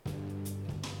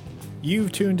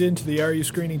You've tuned into the Are You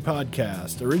Screening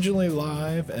podcast. Originally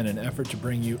live and an effort to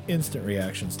bring you instant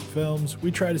reactions to films,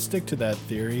 we try to stick to that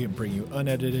theory and bring you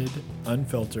unedited,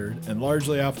 unfiltered, and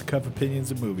largely off-the-cuff opinions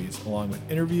of movies, along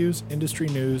with interviews, industry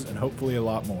news, and hopefully a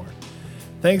lot more.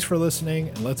 Thanks for listening,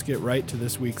 and let's get right to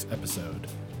this week's episode.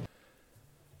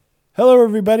 Hello,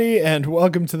 everybody, and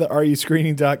welcome to the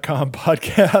AreYouScreening.com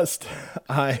podcast.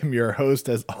 I'm your host,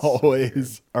 as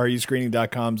always,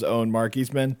 AreYouScreening.com's own Mark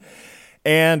Eastman.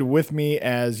 And with me,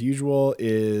 as usual,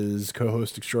 is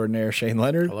co-host extraordinaire Shane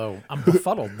Leonard. Hello. I'm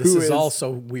befuddled. This is all so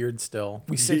weird still.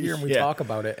 We sit here and we talk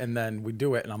about it, and then we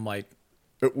do it, and I'm like...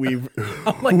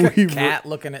 I'm like a cat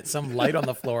looking at some light on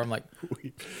the floor. I'm like,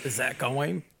 is that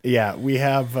going? Yeah, we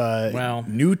have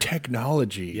new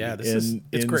technology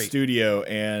in great. studio,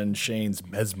 and Shane's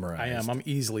mesmerized. I am. I'm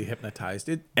easily hypnotized.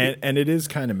 And it is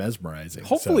kind of mesmerizing.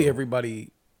 Hopefully everybody...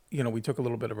 we took a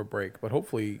little bit of a break, but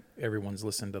hopefully everyone's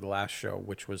listened to the last show,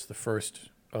 which was the first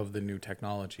of the new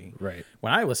technology. Right.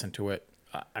 When I listened to it,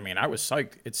 I was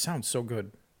psyched. It sounds so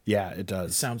good. Yeah, it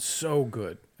does. It sounds so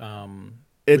good.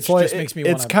 It's like just makes me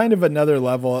it's kind of another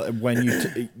level when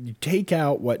you take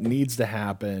out what needs to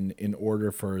happen in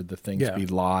order for the thing to be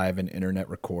live and internet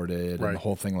recorded and the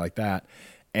whole thing like that.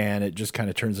 And it just kind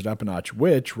of turns it up a notch,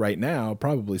 which right now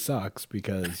probably sucks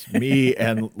because me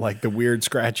and like the weird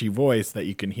scratchy voice that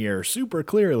you can hear super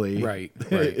clearly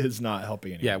is not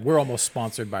helping anyone. Yeah, we're almost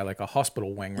sponsored by like a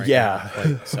hospital wing right now.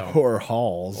 Or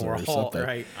Halls or something.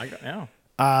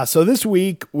 Right. So this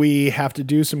week we have to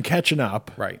do some catching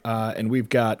up. Right. And we've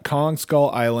got Kong Skull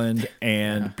Island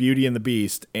and Beauty and the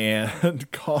Beast. And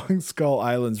Kong Skull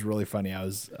Island's really funny. I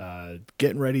was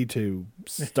getting ready to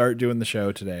start doing the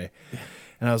show today.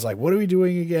 And I was like, what are we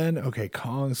doing again? Okay,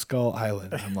 Kong Skull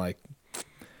Island. And I'm like,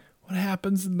 what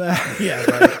happens in that? Yeah,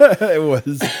 right. it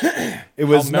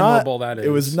was How memorable that is. It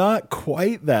was not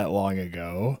quite that long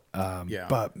ago.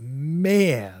 But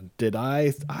man, did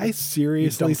I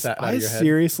seriously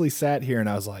sat here and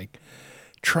I was like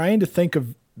trying to think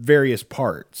of various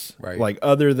parts. Right. Like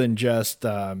other than just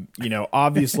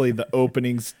obviously the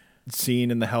openings scene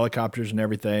in the helicopters and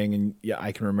everything, and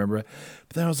I can remember it.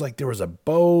 But then I was like, there was a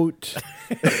boat,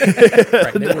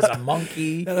 there was a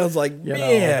monkey, and I was like,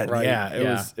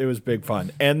 it was big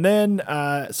fun. And then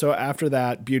so after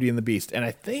that, Beauty and the Beast, and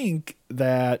I think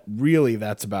that really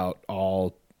that's about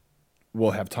all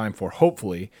we'll have time for.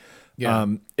 Hopefully,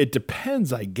 it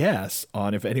depends, I guess,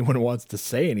 on if anyone wants to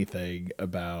say anything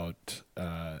about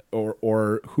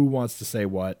or who wants to say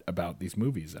what about these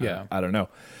movies. I don't know.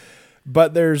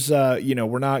 But there's,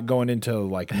 we're not going into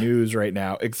like news right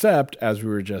now, except as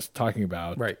we were just talking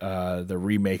about, the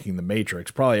remaking The Matrix.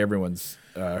 Probably everyone's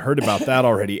heard about that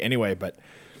already anyway, but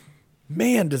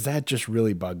man, does that just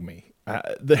really bug me.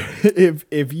 If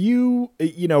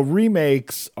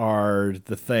remakes are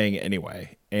the thing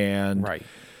anyway. And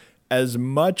as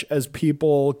much as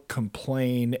people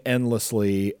complain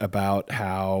endlessly about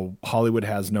how Hollywood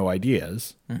has no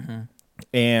ideas,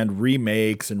 and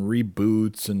remakes and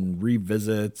reboots and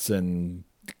revisits and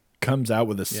comes out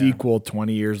with a sequel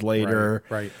 20 years later,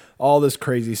 all this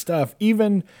crazy stuff,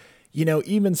 even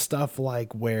stuff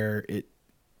like where it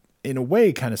in a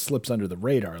way kind of slips under the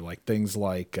radar, like things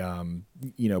like,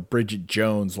 Bridget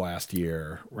Jones last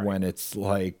year, when it's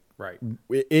like,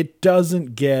 it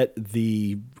doesn't get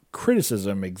the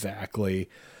criticism exactly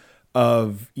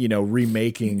of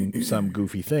remaking some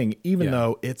goofy thing, even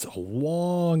though it's a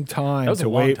long time to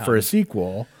wait for a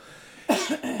sequel.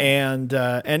 And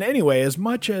anyway, as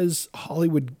much as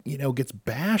Hollywood gets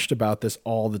bashed about this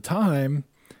all the time,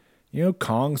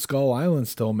 Kong Skull Island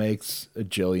still makes $1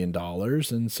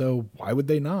 jillion, and so why would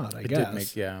they not? I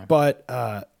guess. But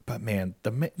man,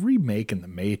 the remake in The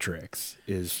Matrix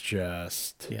is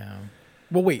just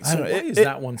Well, wait. So why is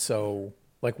that one so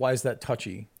like? Why is that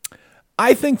touchy?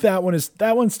 I think that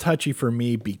one's touchy for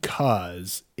me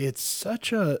because it's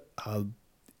such a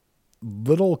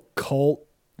little cult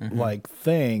like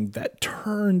thing that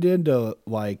turned into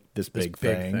like this big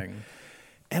thing.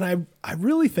 And I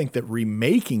really think that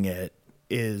remaking it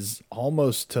is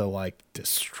almost to like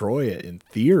destroy it in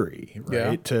theory,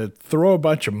 right? Yeah. To throw a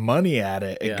bunch of money at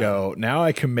it and go, now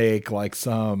I can make like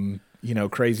some,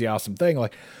 crazy awesome thing.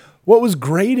 Like what was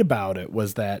great about it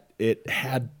was that it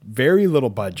had very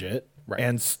little budget.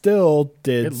 And still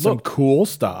did some cool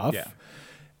stuff.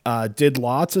 Did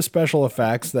lots of special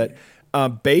effects that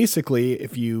basically,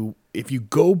 if you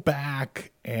go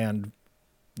back and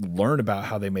learn about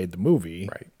how they made the movie,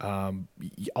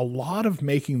 a lot of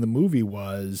making the movie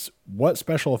was what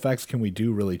special effects can we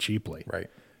do really cheaply.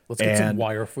 Let's get some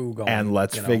wire fu going. And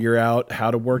let's figure out how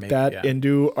to work that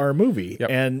into our movie. Yep.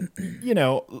 And,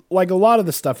 like a lot of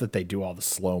the stuff that they do, all the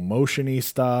slow motion-y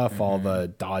stuff, all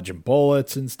the dodging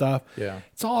bullets and stuff,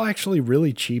 it's all actually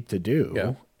really cheap to do.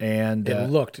 Yeah. And it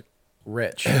looked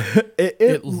rich.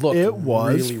 It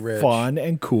was really rich. Fun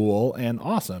and cool and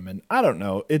awesome. And I don't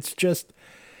know, it's just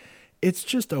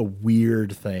a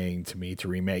weird thing to me to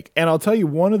remake. And I'll tell you,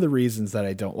 one of the reasons that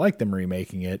I don't like them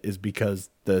remaking it is because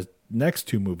the next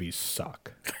two movies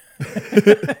suck.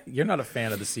 You're not a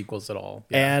fan of the sequels at all.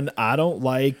 Yeah. And I don't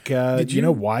like,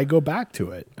 why go back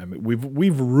to it? I mean,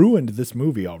 we've ruined this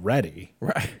movie already.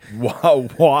 Right.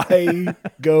 Why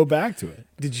go back to it?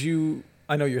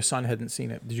 I know your son hadn't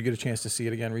seen it. Did you get a chance to see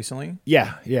it again recently?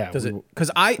 Yeah. Does it?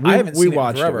 Because I haven't seen it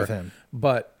watched forever, it with him.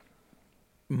 But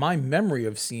my memory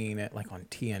of seeing it like on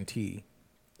TNT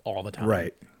all the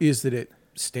time is that it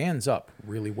stands up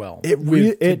really well. It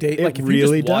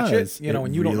really does.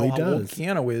 And you don't know how old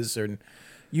Keanu is, and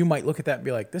you might look at that and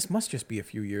be like, this must just be a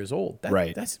few years old.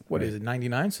 That's what is it,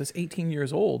 99? So it's 18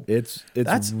 years old.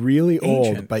 That's really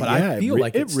ancient, old, but I feel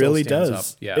like it really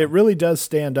does. Up. Yeah. It really does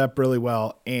stand up really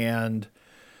well. And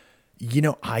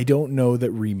I don't know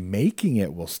that remaking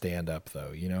it will stand up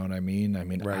though. You know what I mean?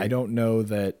 I don't know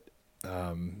that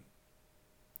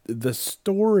the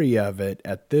story of it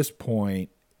at this point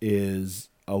is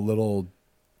a little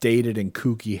dated and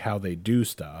kooky how they do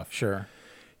stuff. Sure.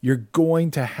 You're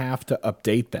going to have to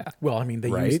update that. Well,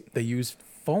 they use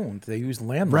phones. They use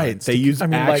landlines. Right. They use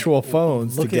actual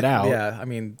phones to get out. Yeah.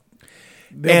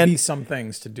 There'll be some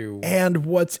things to do. And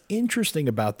what's interesting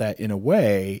about that in a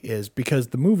way is because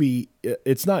the movie,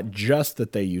 it's not just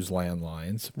that they use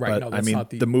landlines. Right.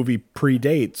 But the movie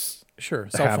predates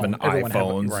having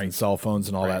iPhones and cell phones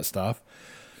and all that stuff.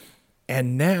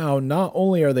 And now not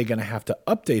only are they going to have to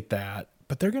update that,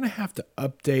 but they're going to have to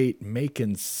update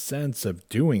making sense of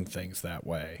doing things that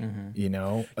way.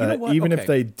 Mm-hmm. Even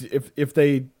if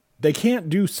they can't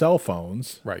do cell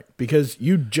phones, right? Because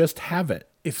you just have it.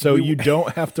 You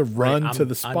don't have to run to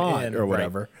the spot or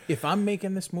whatever. Right. If I'm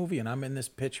making this movie and I'm in this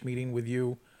pitch meeting with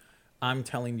you, I'm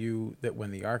telling you that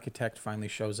when the architect finally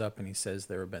shows up and he says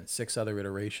there have been 6 other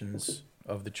iterations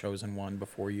of the chosen one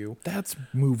before you. That's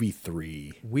movie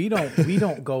 3. We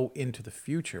don't go into the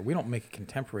future. We don't make a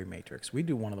contemporary Matrix. We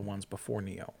do one of the ones before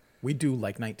Neo. We do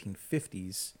like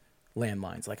 1950s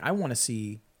landlines. Like I want to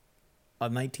see a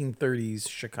 1930s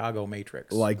Chicago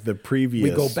Matrix. Like the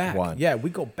previous one. We go back. One. Yeah, we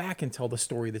go back and tell the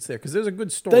story that's there because there's a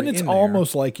good story. Then it's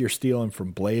almost like you're stealing from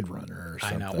Blade Runner or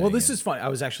something. I know. Well, this is fun. I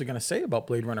was actually going to say about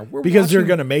Blade Runner. They're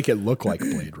going to make it look like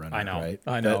Blade Runner. I know. Right?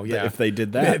 I know. If they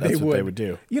did that, that's what they would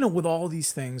do. With all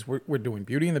these things, we're doing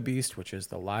Beauty and the Beast, which is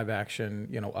the live action,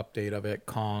 update of it.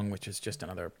 Kong, which is just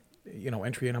another,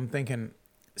 entry. And I'm thinking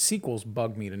sequels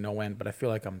bug me to no end, but I feel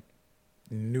like I'm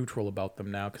neutral about them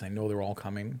now because I know they're all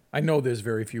coming. I know there's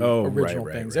very few original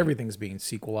things. Right. Everything's being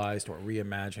sequelized or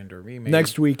reimagined or remade.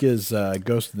 Next week is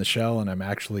Ghost in the Shell, and I'm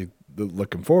actually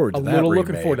looking forward to that.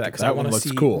 Looking forward to that because I want to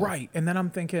see. Cool. Right, and then I'm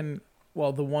thinking,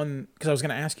 well, the one because I was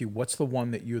going to ask you, what's the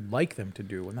one that you'd like them to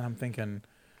do, and then I'm thinking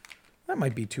that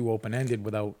might be too open ended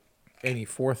without any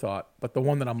forethought. But the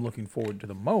one that I'm looking forward to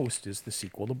the most is the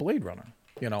sequel to Blade Runner.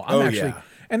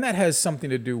 And that has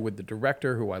something to do with the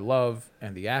director who I love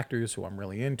and the actors who I'm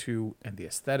really into and the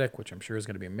aesthetic, which I'm sure is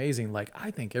going to be amazing. Like,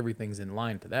 I think everything's in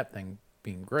line to that thing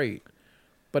being great.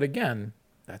 But again,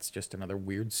 that's just another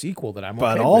weird sequel that I'm okay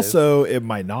with. But also, it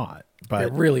might not. But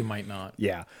it really might not.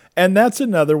 Yeah. And that's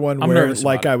another one where,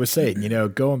 like I was saying,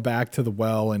 going back to the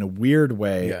well in a weird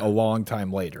way a long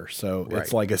time later. So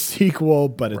it's like a sequel,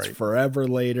 but it's forever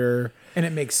later. And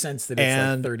it makes sense that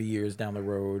it's like 30 years down the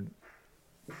road.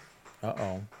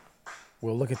 Uh-oh.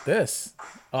 Well, look at this.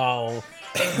 Oh,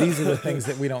 these are the things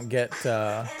that we don't get. You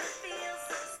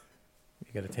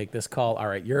got to take this call. All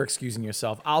right, you're excusing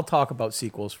yourself. I'll talk about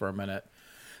sequels for a minute.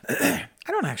 I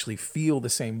don't actually feel the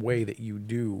same way that you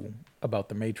do about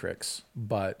The Matrix,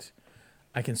 but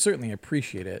I can certainly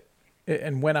appreciate it.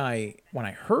 And when I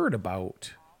heard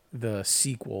about the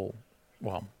sequel,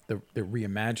 well, the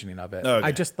reimagining of it,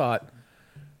 I just thought,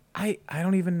 I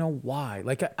don't even know why.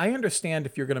 Like, I understand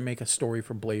if you're going to make a story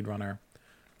for Blade Runner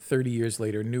 30 years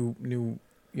later, new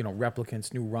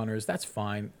replicants, new runners, that's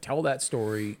fine. Tell that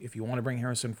story. If you want to bring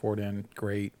Harrison Ford in,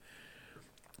 great.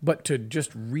 But to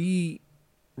just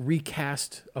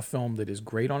recast a film that is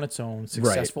great on its own,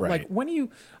 successful. Right. Like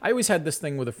I always had this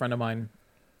thing with a friend of mine.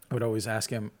 I would always ask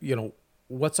him,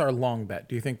 what's our long bet?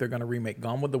 Do you think they're going to remake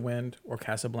Gone with the Wind or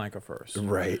Casablanca first?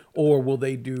 Right. Or will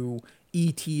they do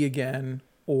E.T. again?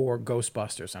 Or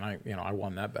Ghostbusters, and I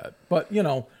won that bet. But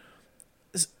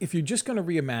if you're just going to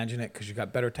reimagine it because you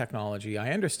got better technology,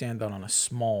 I understand that on a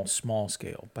small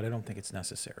scale, but I don't think it's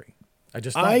necessary.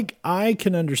 I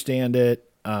can understand it.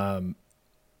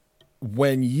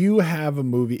 When you have a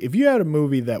movie, if you had a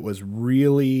movie that was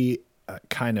really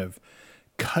kind of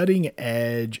cutting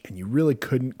edge and you really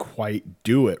couldn't quite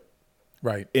do it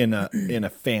right in a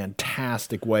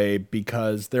fantastic way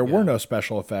because there were no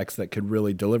special effects that could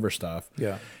really deliver stuff.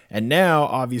 Yeah. And now,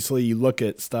 obviously, you look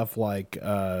at stuff like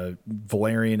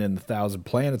Valerian and the Thousand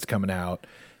Planets coming out.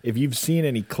 If you've seen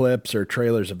any clips or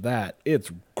trailers of that,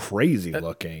 it's crazy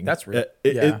looking. That's real.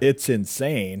 It's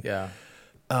insane. Yeah.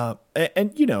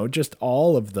 And, you know, just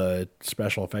all of the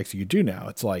special effects you could do now.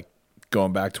 It's like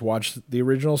going back to watch the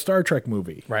original Star Trek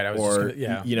movie. Right. I was just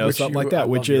gonna, you know, something like that,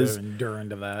 which is endure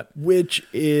into that. Which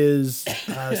is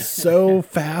so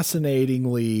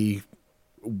fascinatingly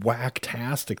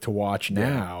whacktastic to watch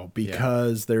now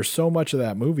because there's so much of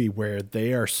that movie where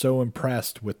they are so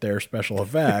impressed with their special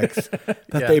effects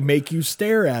that they make you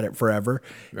stare at it forever.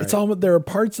 Right. It's almost, there are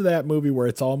parts of that movie where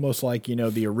it's almost like, you know,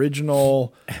 the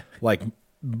original like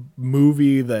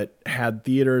movie that had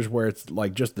theaters where it's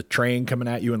like just the train coming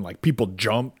at you and like people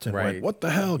jumped and went, what the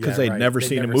hell? Because they'd never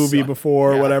seen a movie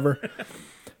before or whatever.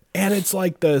 And it's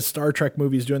like the Star Trek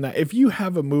movies doing that. If you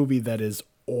have a movie that is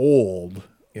old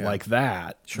like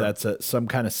that, that's some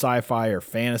kind of sci-fi or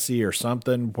fantasy or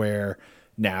something where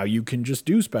now you can just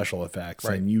do special effects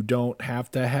and you don't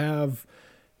have to have,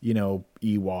 you know,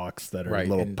 Ewoks that are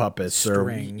little puppets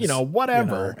strings, or, you know,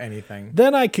 whatever, you know, anything.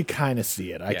 Then I could kind of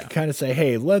see it. I could kind of say,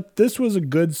 hey, this was a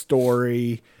good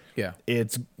story. Yeah.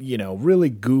 It's, you know, really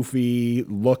goofy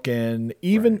looking,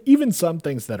 even some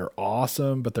things that are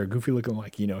awesome, but they're goofy looking.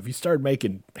 Like, you know, if you started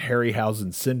making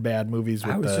Harryhausen Sinbad movies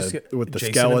with the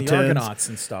Jason skeletons and the Argonauts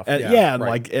and stuff.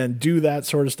 And do that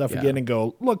sort of stuff again and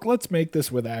go, look, let's make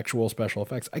this with actual special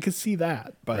effects. I could see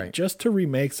that, but just to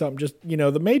remake something, just, you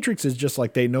know, the Matrix is just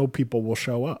like, they know people will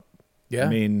show up. Yeah, I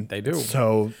mean, they do.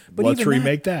 So let's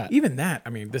remake that. Even that, I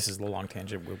mean, this is a long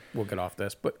tangent. We'll get off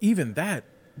this, but even that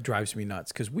drives me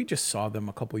nuts because we just saw them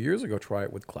a couple years ago try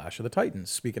it with Clash of the Titans.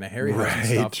 Speaking of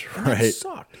Harryhausen stuff, and that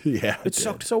sucked. Yeah, it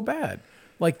sucked so bad.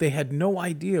 Like they had no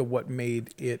idea what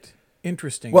made it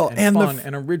interesting, and fun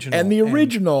and original. And the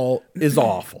original is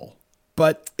awful,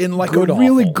 but in like a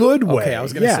really good way. Okay, I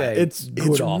was gonna say it's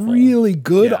really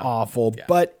good awful,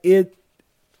 but it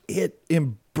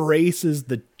embraces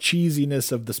the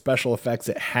cheesiness of the special effects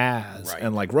it has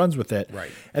and like runs with it.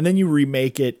 Right. And then you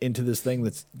remake it into this thing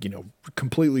that's, you know,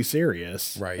 completely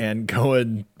serious and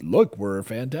going, look, we're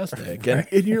fantastic.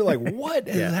 And you're like, what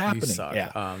is happening? You suck.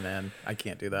 Yeah. Oh man, I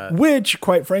can't do that. Which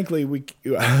quite frankly, we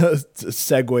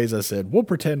segues us in. We'll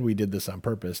pretend we did this on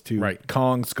purpose to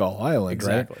Kong Skull Island,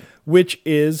 right? Which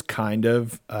is kind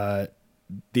of the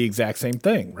exact same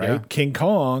thing, right? Yeah. King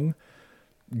Kong,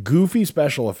 goofy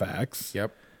special effects.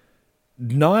 Yep.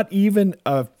 Not even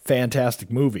a fantastic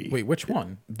movie. Wait, which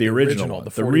one? The original one.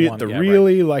 The original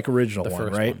the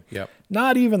one, right? Yep.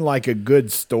 Not even like a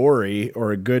good story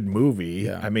or a good movie.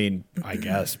 Yeah. I mean, I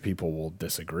guess people will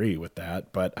disagree with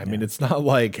that, but I mean, it's not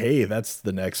like, hey, that's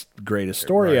the next greatest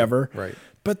story ever. Right.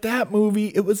 But that movie,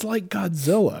 it was like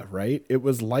Godzilla, right? It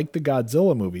was like the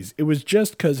Godzilla movies. It was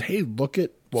just because, hey, look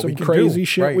at some crazy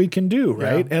shit we can do,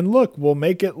 right? Yeah. And look, we'll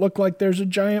make it look like there's a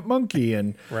giant monkey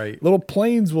and little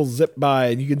planes will zip by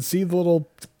and you can see the little,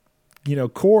 you know,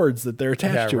 cords that they're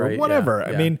attached to or whatever.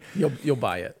 I mean, you'll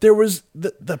buy it. There was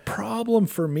the problem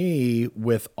for me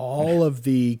with all of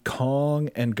the Kong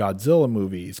and Godzilla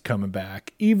movies coming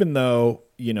back, even though,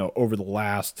 you know, over the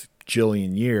last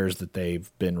jillion years that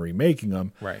they've been remaking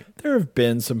them, there have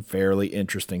been some fairly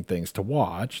interesting things to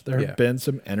watch. There have been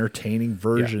some entertaining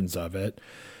versions of it.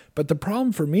 But the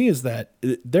problem for me is that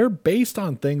they're based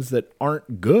on things that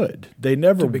aren't good. They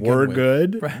never were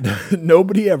good. Right.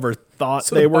 Nobody ever thought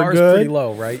they were good. Pretty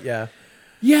low, right? Yeah.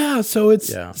 Yeah, so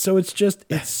it's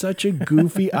such a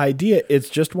goofy idea. It's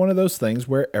just one of those things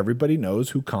where everybody knows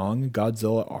who Kong and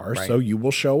Godzilla are, so you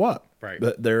will show up. Right.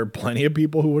 But there are plenty of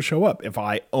people who will show up. If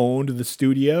I owned the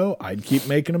studio, I'd keep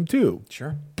making them too.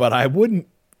 Sure. But I wouldn't,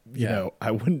 you know, I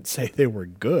wouldn't say they were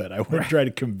good. I wouldn't try to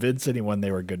convince anyone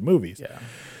they were good movies. Yeah.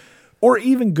 Or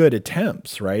even good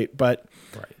attempts, right? But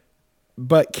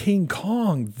King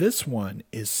Kong, this one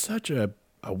is such a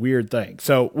weird thing.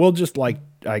 So we'll just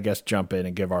I guess jump in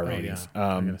and give our ratings.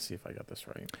 Yeah. I'm gonna see if I got this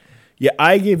right. Yeah,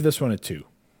 I gave this one a 2.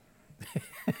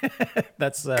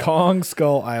 That's Kong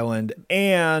Skull Island,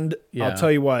 and I'll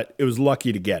tell you what, it was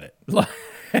lucky to get it.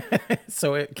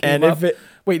 So it came up.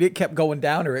 It kept going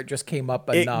down, or it just came up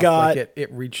enough?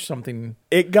 It reached something.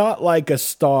 It got like a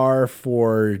star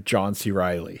for John C.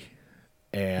 Reilly,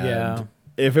 and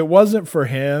if it wasn't for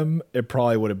him, it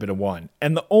probably would have been a 1.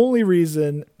 And the only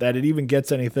reason that it even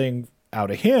gets anything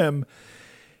out of him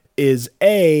is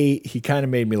A, he kind of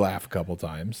made me laugh a couple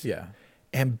times. Yeah.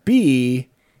 And B,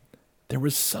 there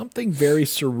was something very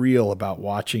surreal about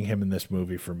watching him in this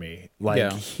movie for me.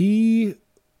 Like he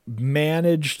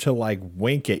managed to like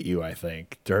wink at you, I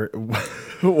think,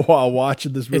 while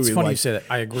watching this movie. It's funny like, you say that.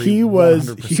 I agree. He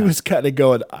was kind of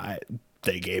going,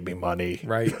 they gave me money,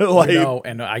 right? Like,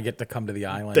 and I get to come to the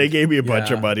island. They gave me a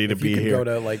bunch of money to be here.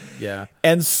 Go to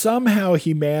and somehow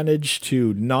he managed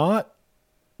to not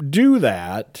do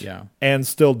that, and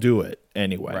still do it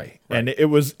anyway. Right. And it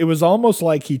was almost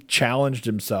like he challenged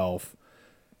himself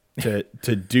to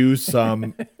do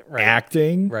some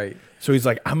acting, right? So he's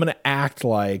like, I'm gonna act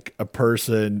like a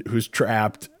person who's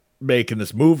trapped making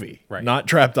this movie, not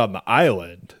trapped on the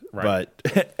island, but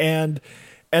and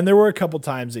there were a couple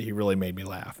times that he really made me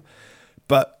laugh.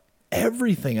 But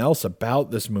everything else about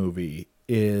this movie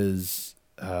is,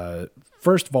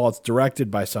 first of all, it's directed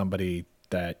by somebody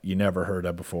that you never heard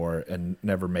of before and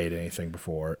never made anything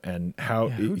before. And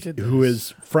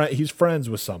he's friends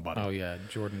with somebody. Oh yeah,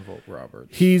 Jordan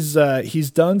Vogt-Roberts. He's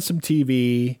done some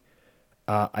TV.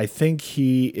 I think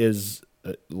he is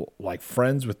like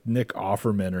friends with Nick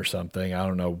Offerman or something. I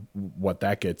don't know what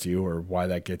that gets you or why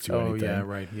that gets you anything. Oh yeah,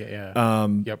 right. Yeah.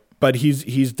 Yep. But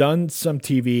he's done some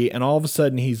TV, and all of a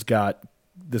sudden he's got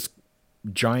this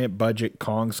giant budget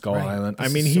Kong Skull Island. I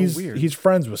mean, he's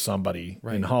friends with somebody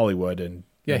in Hollywood, and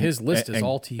his list is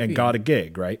all TV and got a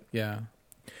gig, right? Yeah.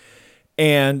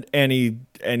 And he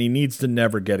needs to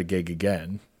never get a gig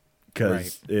again.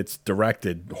 Because it's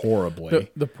directed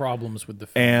horribly. The problems with the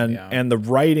film, and the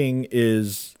writing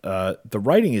is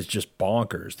just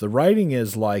bonkers. The writing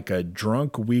is like a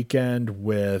drunk weekend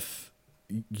with,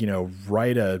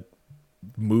 write a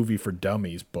movie for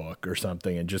dummies book or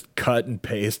something and just cut and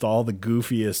paste all the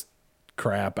goofiest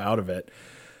crap out of it.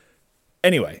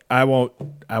 Anyway, I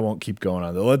won't keep going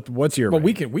on. What's your? Well,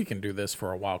 we can do this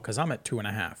for a while because I'm at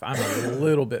 2.5. I'm a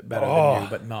little bit better than you,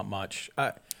 but not much.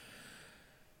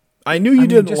 I knew you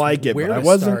didn't like it, but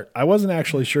I wasn't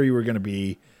actually sure you were going to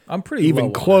be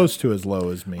even close to as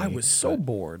low as me. I was so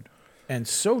bored and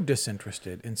so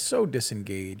disinterested and so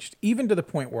disengaged, even to the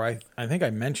point where I think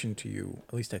I mentioned to you,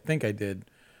 at least I think I did,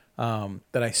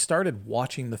 that I started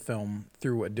watching the film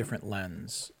through a different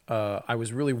lens. I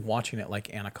was really watching it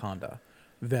like Anaconda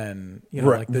than,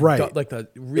 like the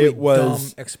really dumb,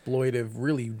 exploitive,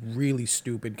 really, really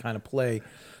stupid kind of play.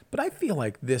 But I feel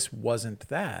like this wasn't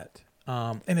that.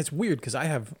 And it's weird because I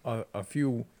have a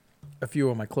few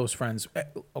of my close friends.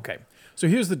 Okay, so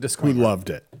here's the disclaimer. Who loved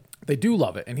it. They do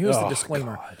love it. And here's the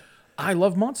disclaimer. God. I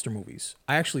love monster movies.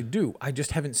 I actually do. I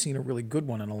just haven't seen a really good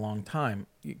one in a long time.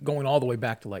 Going all the way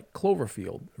back to like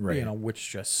Cloverfield, which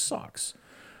just sucks.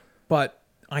 But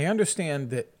I understand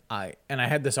that I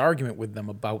had this argument with them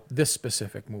about this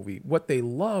specific movie. What they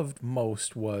loved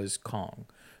most was Kong.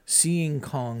 Seeing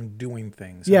Kong doing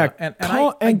things. Yeah,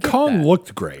 Kong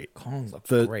looked great. Kong looked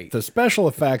great. The special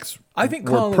effects I think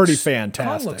were pretty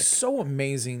fantastic. Kong looks so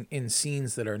amazing in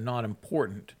scenes that are not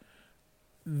important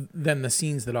than the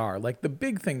scenes that are. Like the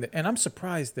big thing and I'm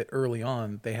surprised that early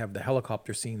on they have the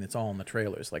helicopter scene that's all in the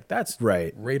trailers. Like that's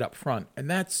right up front. And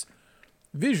that's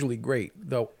visually great,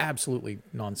 though absolutely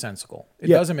nonsensical. It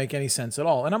doesn't make any sense at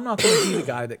all. And I'm not going to be the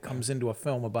guy that comes into a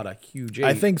film about a huge ape.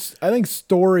 I think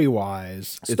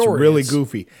story-wise, it's really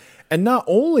goofy. And not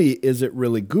only is it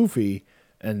really goofy,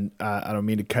 and I don't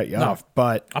mean to cut you off,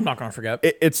 but I'm not going to forget.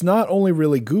 It's not only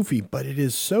really goofy, but it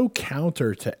is so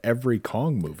counter to every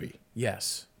Kong movie.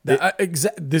 Yes.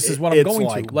 This is what I'm going to.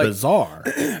 It's like bizarre.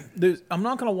 I'm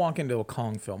not going to walk into a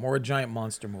Kong film or a giant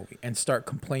monster movie and start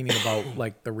complaining about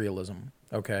like the realism.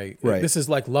 Okay, right. This is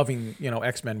like loving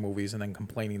X-Men movies and then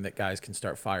complaining that guys can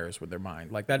start fires with their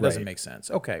mind. Like that doesn't make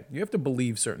sense. Okay, you have to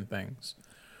believe certain things.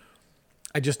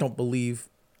 I just don't believe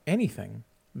anything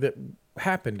that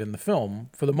happened in the film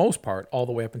for the most part, all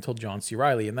the way up until John C.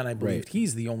 Reilly, and then I believed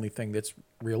he's the only thing that's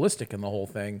realistic in the whole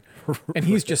thing, and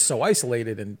he's just so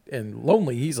isolated and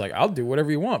lonely. He's like, I'll do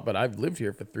whatever you want, but I've lived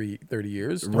here for 30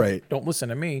 years. Don't listen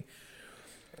to me.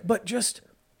 But just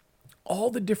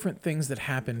all the different things that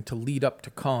happened to lead up to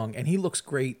Kong, and he looks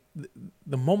great.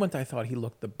 The moment I thought he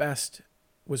looked the best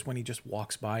was when he just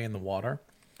walks by in the water.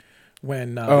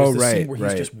 When there's the scene where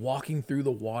he's just walking through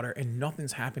the water and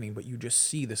nothing's happening, but you just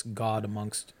see this god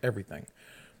amongst everything.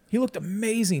 He looked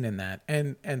amazing in that,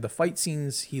 and the fight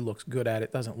scenes he looks good at.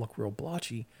 It doesn't look real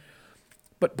blotchy,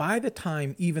 but by the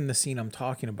time even the scene I'm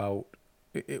talking about,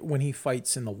 when he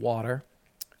fights in the water,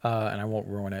 and I won't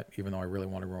ruin it, even though I really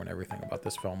want to ruin everything about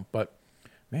this film. But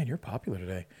man, you're popular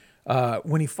today.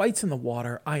 When he fights in the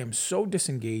water, I am so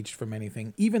disengaged from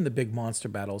anything, even the big monster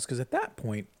battles, because at that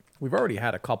point, we've already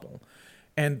had a couple,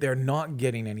 and they're not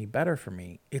getting any better for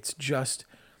me. It's just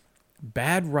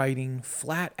bad writing,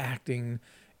 flat acting,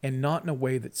 and not in a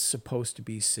way that's supposed to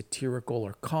be satirical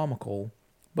or comical,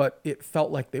 but it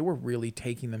felt like they were really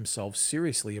taking themselves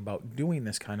seriously about doing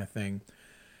this kind of thing.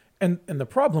 And the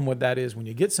problem with that is when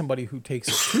you get somebody who takes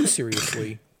it too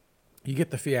seriously, you get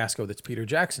the fiasco that's Peter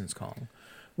Jackson's Kong,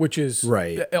 which is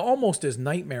almost as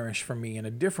nightmarish for me in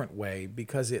a different way,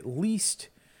 because at least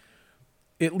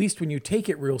when you take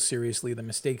it real seriously, the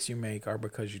mistakes you make are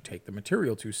because you take the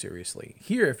material too seriously.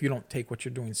 Here, if you don't take what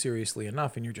you're doing seriously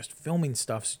enough and you're just filming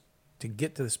stuff to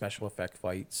get to the special effects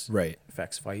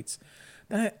fights,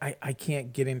 then I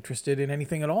can't get interested in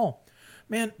anything at all.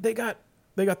 Man, they got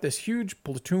this huge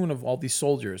platoon of all these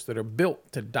soldiers that are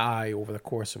built to die over the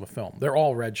course of a film. They're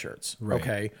all red shirts,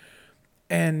 okay?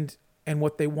 And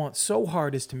what they want so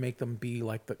hard is to make them be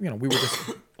like we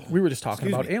were just talking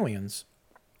about aliens.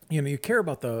 You care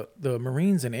about the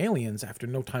Marines and aliens after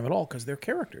no time at all because they're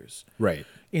characters. Right.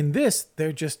 In this,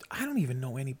 they're just, I don't even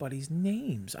know anybody's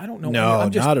names. I don't know. No,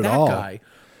 I'm just not at all. Guy,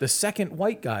 the second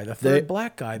white guy, the third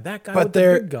black guy, that guy with the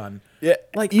big gun. Yeah,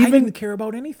 like, I didn't care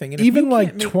about anything. And even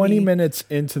like 20 minutes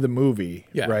into the movie,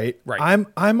 right?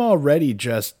 I'm already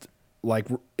just like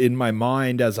in my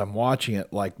mind as I'm watching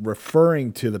it, like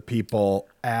referring to the people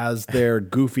as their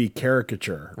goofy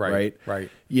caricature, right?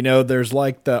 There's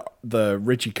like the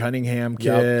Richie Cunningham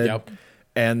kid. Yep.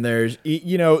 And there's,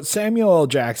 Samuel L.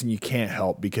 Jackson, you can't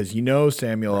help because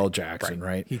Samuel L. Jackson,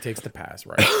 right? He takes the pass,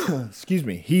 right? Excuse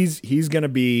me. He's going to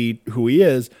be who he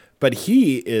is, but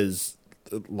he is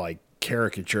like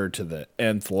caricature to the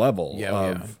nth level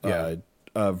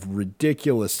of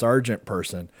ridiculous sergeant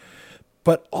person.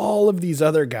 But all of these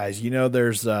other guys,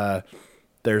 there's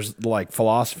like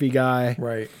philosophy guy,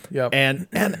 right? Yep. And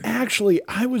actually,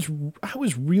 I was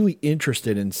really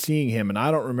interested in seeing him, and I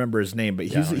don't remember his name, but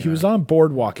he was on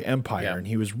Boardwalk Empire, and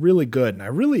he was really good, and I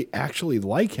really actually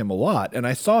like him a lot. And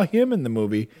I saw him in the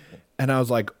movie, and I was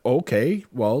like, okay,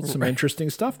 well, some interesting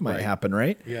stuff might happen,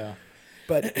 right? Yeah.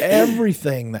 But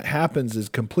everything that happens is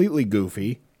completely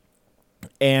goofy,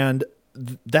 and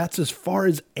that's as far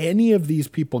as any of these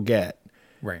people get.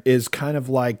 Right. Is kind of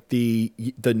like the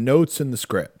notes in the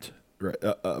script, right,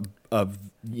 of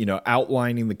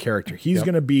outlining the character. He's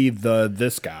going to be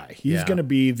this guy. He's going to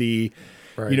be the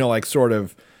like sort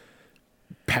of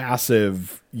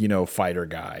passive fighter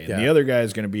guy, and the other guy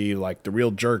is going to be like the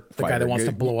real jerk fighter, guy that wants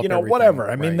to blow up everything.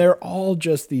 Whatever. I mean, they're all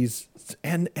just these,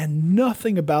 and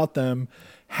nothing about them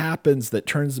happens that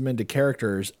turns them into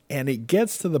characters, and it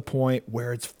gets to the point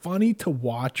where it's funny to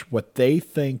watch what they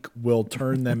think will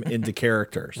turn them into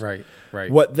characters.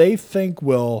 Right. What they think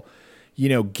will,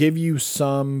 give you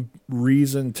some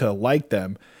reason to like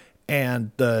them,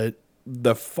 and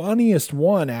the funniest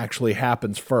one actually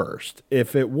happens first.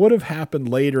 If it would have happened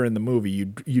later in the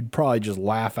movie, you'd probably just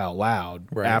laugh out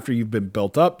loud after you've been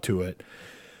built up to it.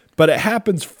 But it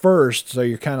happens first, so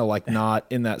you're kind of like not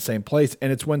in that same place.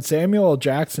 And it's when Samuel L.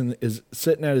 Jackson is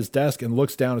sitting at his desk and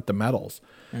looks down at the medals.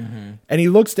 Mm-hmm. And he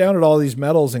looks down at all these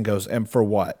medals and goes, and for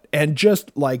what? And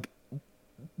just like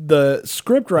the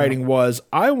script writing was,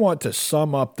 I want to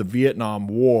sum up the Vietnam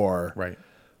War. Right.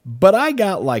 But I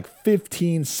got like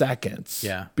 15 seconds.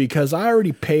 Yeah. Because I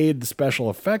already paid the special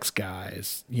effects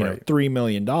guys, $3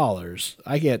 million.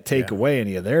 I can't take away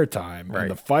any of their time. Right.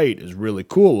 And the fight is really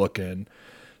cool looking.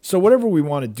 So whatever we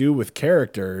want to do with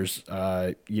characters,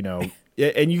 and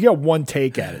you get one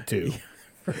take at it too.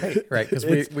 Right, because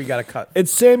we got to cut.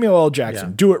 It's Samuel L.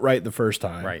 Jackson. Do it right the first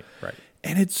time. Right.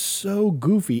 And it's so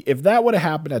goofy. If that would have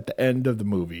happened at the end of the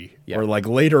movie or like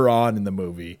later on in the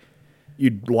movie,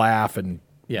 you'd laugh and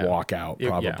walk out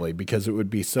probably because it would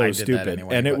be so stupid.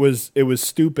 Anyway, and it was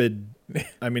stupid.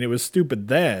 I mean, it was stupid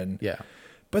then. Yeah.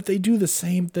 But they do the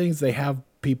same things. They have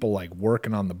people like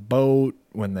working on the boat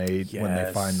when they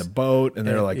find the boat, and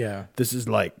they're like, this is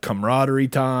like camaraderie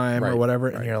time or whatever.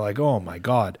 And you're like, oh my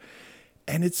God.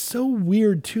 And it's so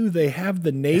weird too. They have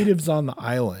the natives on the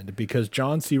island because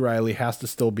John C. Reilly has to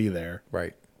still be there.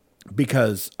 Right.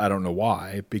 Because I don't know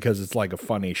why, because it's like a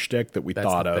funny shtick that That's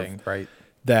thought of. Thing, right.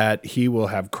 That he will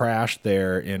have crashed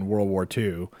there in World War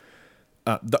II.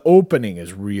 The opening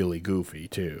is really goofy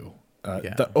too.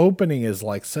 The opening is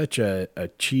like such a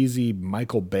cheesy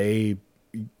Michael Bay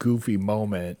goofy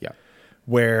moment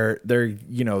where they're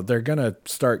gonna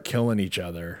start killing each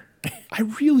other. I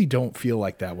really don't feel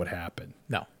like that would happen.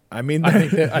 No, I mean, I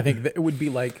think that it would be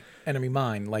like Enemy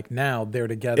Mine. Like now they're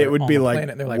together. It would be like,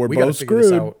 planet, and they're like, we're we both screwed.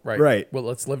 This out. Right. Well,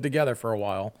 let's live together for a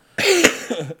while.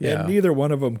 And neither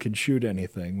one of them can shoot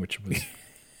anything, which was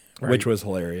which was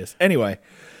hilarious. Anyway,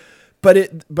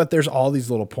 but there's all these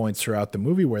little points throughout the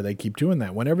movie where they keep doing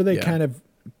that. Whenever they kind of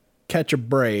catch a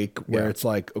break where it's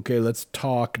like, okay, let's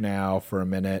talk now for a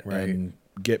minute and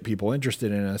get people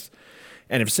interested in us.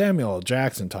 And if Samuel L.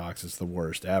 Jackson talks, it's the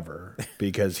worst ever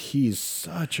because he's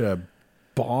such a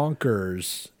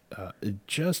bonkers.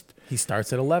 He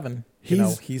starts at 11.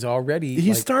 He's already.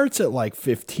 He starts at like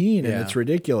 15, and it's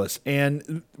ridiculous.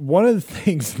 And one of the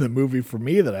things in the movie for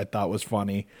me that I thought was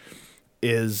funny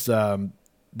is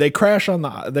they crash on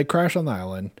the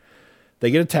island. They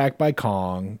get attacked by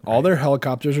Kong. Right. All their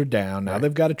helicopters are down. Now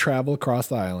they've got to travel across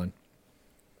the island.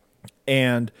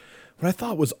 And what I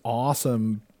thought was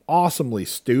awesomely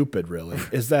stupid, really,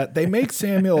 is that they make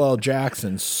Samuel L.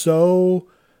 Jackson so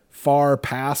far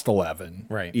past 11,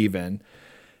 even,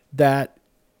 that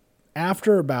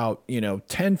after about,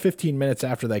 10, 15 minutes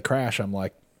after they crash, I'm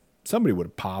like, somebody would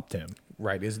have popped him.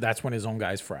 Right. That's when his own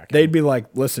guys frack him. They'd be like,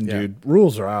 listen, dude,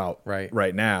 rules are out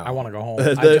right now. I want to go home.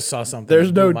 I just saw something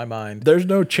that blew my mind. There's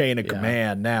no chain of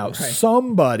command now. Right.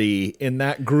 Somebody in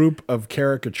that group of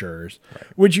caricatures,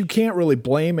 which you can't really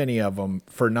blame any of them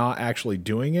for not actually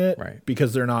doing it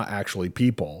because they're not actually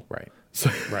people. Right. So,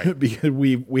 because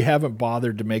we haven't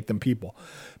bothered to make them people.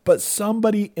 But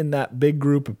somebody in that big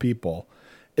group of people,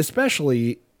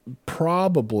 especially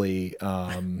probably...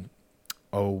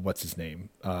 what's his name?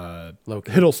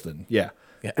 Loki. Hiddleston. Yeah.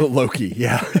 Loki.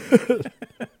 Yeah.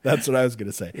 That's what I was going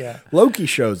to say. Yeah. Loki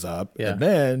shows up and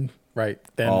then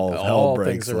then all hell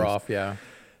breaks things are off. Yeah.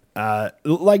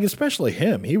 Like especially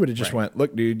him, he would have just went,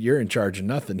 look, dude, you're in charge of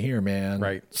nothing here, man.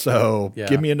 Right. So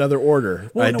give me another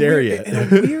order. I dare you.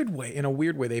 In a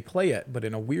weird way, they play it, but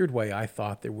in a weird way, I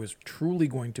thought there was truly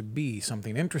going to be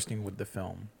something interesting with the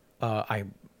film. I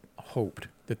hoped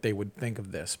that they would think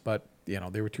of this, but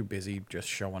they were too busy just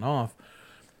showing off,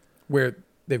 where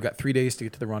they've got 3 days to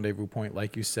get to the rendezvous point,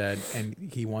 like you said, and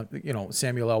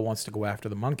Samuel L. wants to go after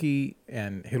the monkey,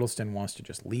 and Hiddleston wants to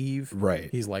just leave. Right.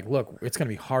 He's like, look, it's going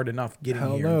to be hard enough getting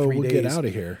here in 3 days. Get out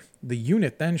of here. The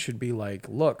unit then should be like,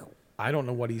 look, I don't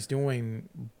know what he's doing,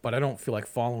 but I don't feel like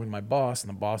following my boss, and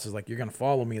the boss is like, you're going to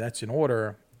follow me. That's an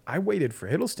order. I waited for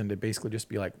Hiddleston to basically just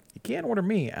be like, you can't order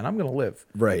me, and I'm going to live.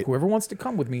 Right. Whoever wants to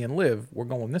come with me and live, we're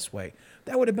going this way.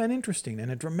 That would have been interesting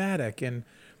and a dramatic and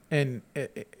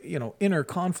inner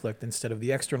conflict instead of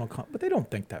the external. But they don't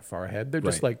think that far ahead. They're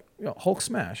just like, Hulk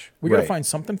smash. We got to find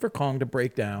something for Kong to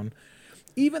break down.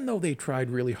 Even though they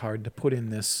tried really hard to put in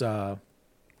this, I'm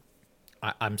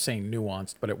saying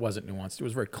nuanced, but it wasn't nuanced. It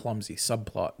was a very clumsy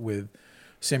subplot with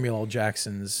Samuel L.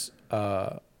 Jackson's.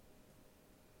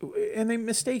 And they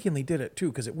mistakenly did it too,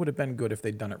 because it would have been good if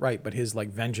they'd done it right. But his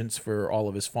vengeance for all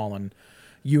of his fallen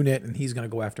unit, and he's going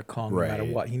to go after Kong no matter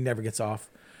what. He never gets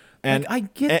off. And I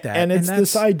get that. And it's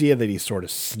this idea that he sort of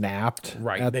snapped,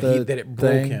 that it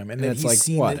broke him, and then he's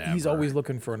seen that he's always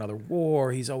looking for another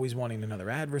war. He's always wanting another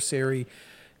adversary.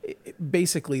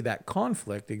 Basically, that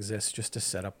conflict exists just to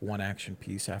set up one action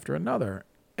piece after another.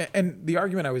 And the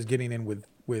argument I was getting in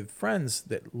with friends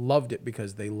that loved it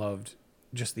because they loved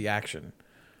just the action.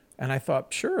 And I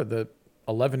thought, sure, the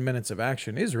 11 minutes of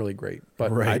action is really great,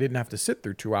 but I didn't have to sit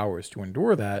through 2 hours to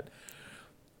endure that.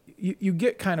 You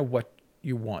get kind of what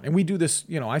you want. And we do this,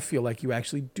 I feel like you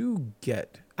actually do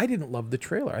get... I didn't love the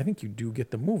trailer. I think you do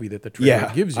get the movie that the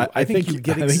trailer gives you. I think you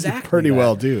get exactly you pretty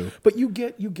well do. But you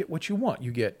get what you want.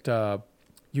 You get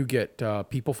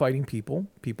people fighting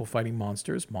people fighting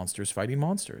monsters, monsters fighting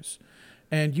monsters.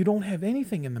 And you don't have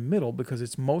anything in the middle because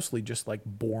it's mostly just like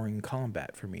boring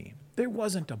combat for me. There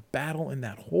wasn't a battle in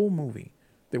that whole movie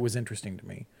that was interesting to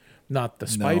me. Not the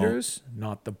spiders,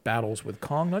 not the battles with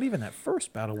Kong, not even that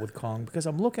first battle with Kong, because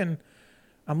I'm looking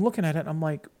at it and I'm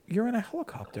like, you're in a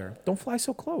helicopter. Don't fly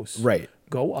so close. Right.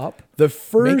 Go up.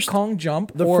 Make Kong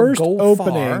jump the or first go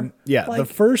opening, far. Yeah, the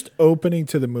first opening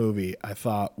to the movie I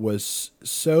thought was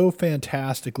so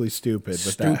fantastically stupid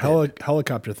with that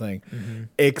helicopter thing,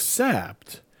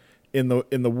 except in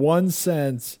the one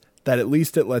sense that at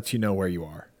least it lets you know where you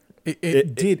are.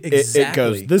 It did exactly. It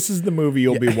goes, this is the movie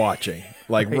you'll be watching,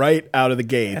 right out of the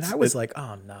gates. And I was like,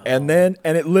 oh no. And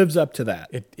it lives up to that.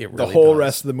 It really the whole does.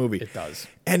 Rest of the movie. It does.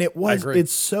 And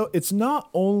it's not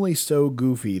only so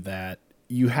goofy that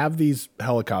you have these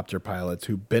helicopter pilots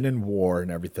who've been in war and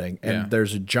everything, and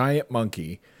there's a giant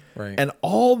monkey. Right. And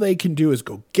all they can do is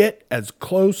go get as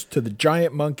close to the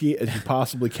giant monkey as you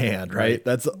possibly can, right?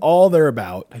 That's all they're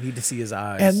about. I need to see his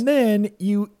eyes. And then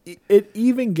it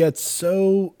even gets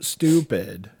so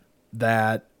stupid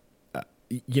that,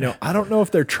 I don't know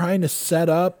if they're trying to set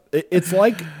up. It's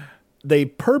like they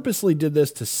purposely did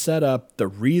this to set up the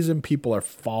reason people are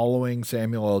following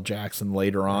Samuel L. Jackson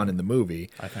later on in the movie.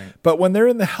 I think. But when they're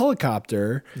in the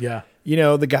helicopter, yeah, you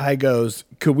know, the guy goes,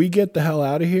 "Could we get the hell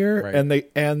out of here?" Right.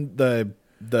 And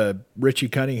the Richie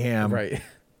Cunningham right.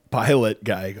 pilot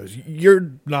guy goes,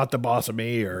 "You're not the boss of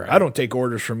me," or Right. "I don't take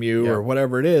orders from you," Yep. or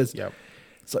whatever it is. Yep.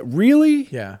 It's like, really?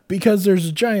 Yeah. Because there's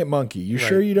a giant monkey. You Right.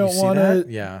 sure you don't see want that?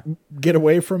 to Yeah. get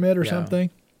away from it or Yeah. something?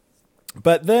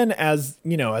 But then as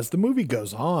the movie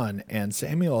goes on and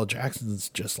Samuel L. Jackson's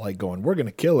just like going, "We're going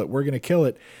to kill it. We're going to kill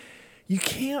it." You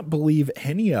can't believe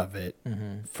any of it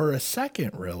for a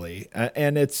second, really.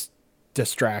 And it's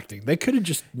distracting. They could have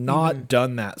just not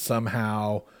done that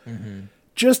somehow.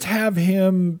 Just have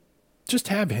him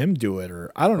do it,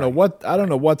 or I don't know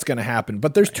what's going to happen,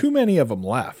 but there's too many of them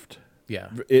left. Yeah.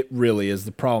 It really is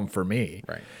the problem for me.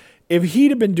 Right. If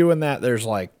he'd have been doing that, there's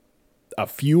like a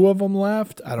few of them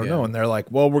left. I don't know. And they're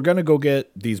like, "Well, we're going to go get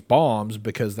these bombs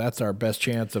because that's our best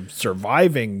chance of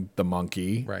surviving the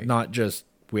monkey, Right. not just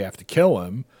we have to kill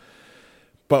him."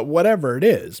 But whatever it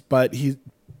is, but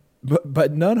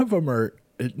none of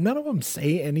them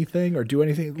say anything or do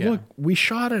anything. Yeah. Look, we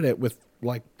shot at it with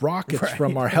like rockets Right.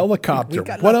 from our helicopter. We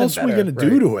got What nothing else are we better. going to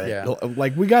do to it? Yeah.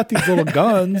 Like, we got these little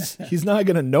guns. He's not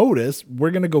going to notice.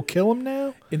 We're going to go kill him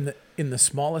now? In the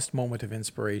smallest moment of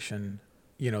inspiration,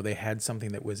 they had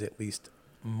something that was at least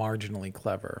marginally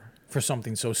clever for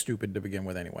something so stupid to begin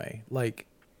with anyway. Like,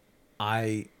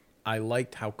 I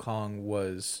liked how Kong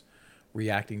was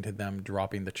reacting to them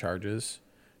dropping the charges,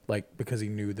 like, because he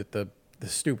knew that the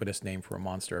stupidest name for a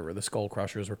monster ever, the Skull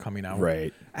Crushers, were coming out.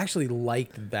 Right. I actually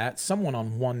liked that. Someone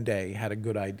on one day had a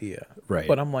good idea. Right.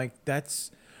 But I'm like, that's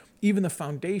even the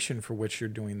foundation for which you're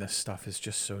doing this stuff is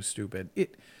just so stupid.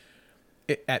 It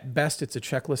at best, it's a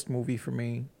checklist movie for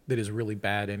me that is really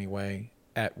bad anyway.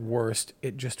 At worst,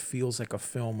 it just feels like a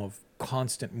film of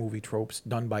constant movie tropes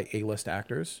done by A-list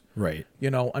actors. Right.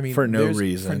 I mean, For no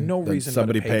reason. For no reason.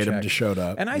 Somebody but a paid him paycheck. to show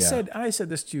up. And I said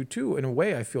this to you too. In a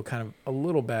way, I feel kind of a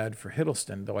little bad for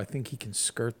Hiddleston, though I think he can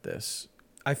skirt this.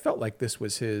 I felt like this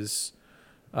was his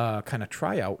kind of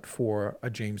tryout for a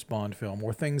James Bond film,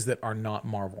 or things that are not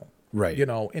Marvel. Right. In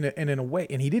a way,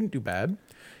 and he didn't do bad.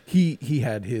 He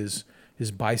had his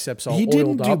biceps all He oiled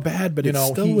didn't do up. bad, but it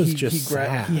still was just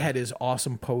sad. He had his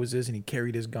awesome poses, and he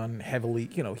carried his gun heavily.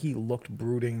 He looked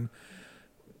brooding.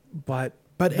 But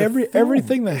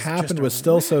everything that is happened just a was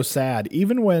still wreck. so sad.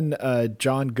 Even when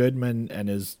John Goodman and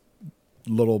his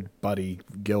little buddy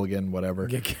Gilligan, whatever,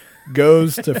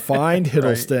 goes to find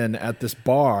Hiddleston at this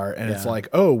bar, and it's like,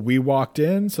 "Oh, we walked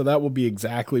in, so that will be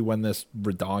exactly when this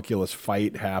redonkulous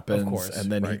fight happens, Of course,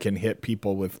 and then he can hit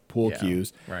people with pool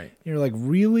cues." Right. And you're like,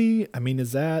 "Really? I mean,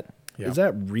 is that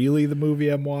really the movie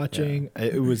I'm watching?"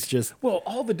 It was just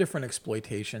all the different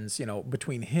exploitations,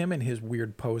 between him and his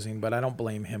weird posing, but I don't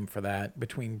blame him for that.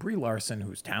 Between Brie Larson,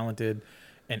 who's talented,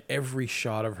 and every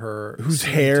shot of her whose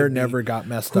hair never got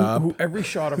messed up. Every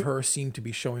shot of her seemed to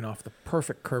be showing off the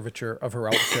perfect curvature of her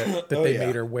outfit that they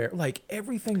made her wear. Like,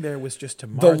 everything there was just to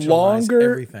marginalize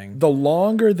everything. The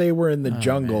longer they were in the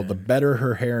jungle, the better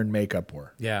her hair and makeup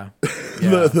were. Yeah.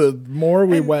 The more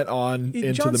we went on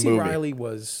into John the C. movie. Reilly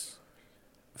was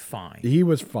fine. He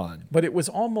was fun. But it was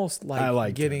almost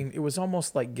like him. it was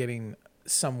almost like getting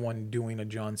someone doing a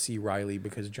John C. Reilly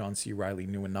because John C. Reilly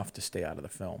knew enough to stay out of the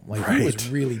film. Like, he was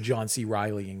really John C.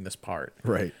 Reillying this part.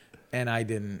 Right. And I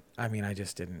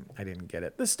just didn't get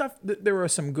it. The stuff, there were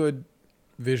some good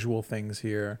visual things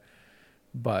here,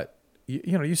 but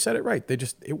you said it right.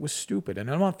 It was stupid. And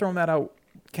I'm not throwing that out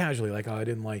casually, like, "Oh, I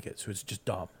didn't like it, so it's just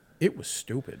dumb." It was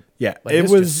stupid. Yeah, like, it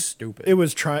was just stupid. It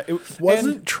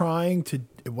wasn't trying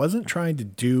to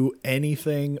do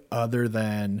anything other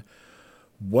than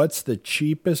what's the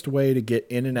cheapest way to get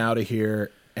in and out of here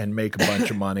and make a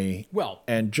bunch of money. Well,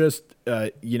 and just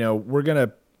we're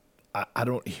gonna. I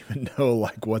don't even know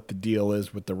like what the deal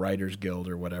is with the Writers Guild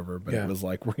or whatever, but it was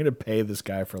like, we're gonna pay this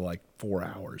guy for like 4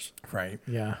 hours. Right.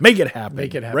 Yeah. Make it happen.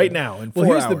 Make it happen right now in 4 hours.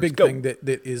 Well, here's the big Go. thing that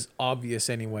is obvious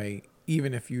anyway,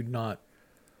 even if you're not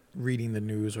reading the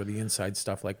news or the inside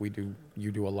stuff like we do.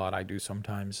 You do a lot. I do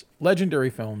sometimes. Legendary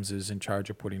Films is in charge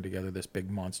of putting together this big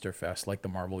monster fest like the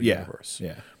Marvel Universe.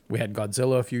 Yeah. We had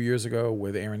Godzilla a few years ago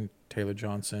with Aaron Taylor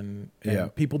Johnson.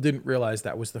 And people didn't realize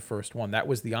that was the first one. That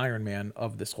was the Iron Man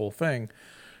of this whole thing.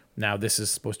 Now this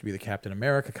is supposed to be the Captain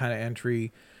America kind of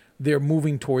entry. They're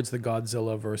moving towards the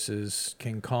Godzilla versus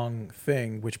King Kong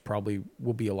thing, which probably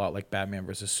will be a lot like Batman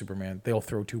versus Superman. They'll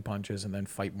throw 2 punches and then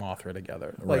fight Mothra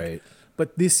together. Right.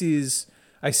 But this is,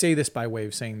 I say this by way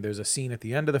of saying there's a scene at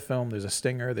the end of the film, there's a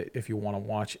stinger that if you want to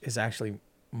watch is actually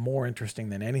more interesting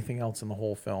than anything else in the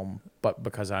whole film, but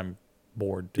because I'm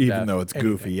bored to even death. though it's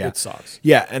goofy. Yeah, it sucks.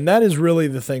 Yeah, and that is really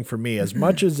the thing for me. As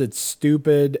much as it's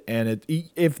stupid, and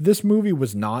if this movie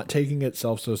was not taking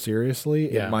itself so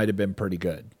seriously, it might have been pretty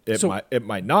good. It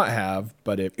might not have,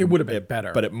 but it would have been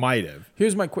better. But it might have.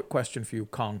 Here's my quick question for you,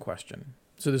 Kong question.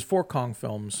 So there's 4 Kong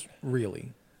films,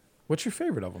 really. What's your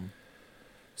favorite of them?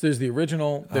 So there's the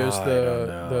original. There's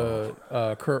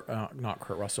not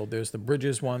Kurt Russell. There's the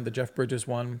Bridges one, the Jeff Bridges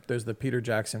one. There's the Peter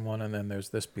Jackson one, and then there's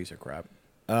this piece of crap.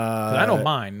 I know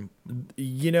mine.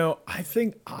 I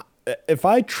think if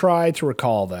I try to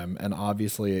recall them, and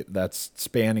obviously that's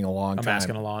spanning a long time. I'm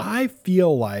asking a lot. I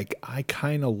feel like I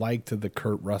kind of liked the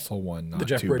Kurt Russell one, not the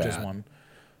Jeff too Bridges bad. one.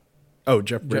 Oh,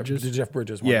 Jeff Bridges? The Jeff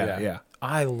Bridges one. Yeah.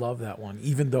 I love that one,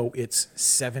 even though it's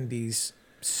 70s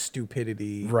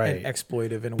stupidity and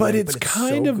exploitive in a but way. It's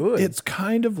kind so of good. It's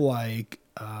kind of like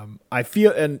I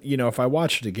feel, and if I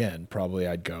watched it again, probably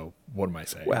I'd go, what am I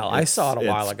saying? Well, I saw it a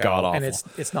while ago, god-awful. and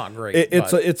it's not great.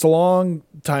 It's a long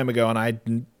time ago, and I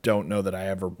don't know that I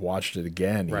ever watched it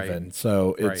again, even.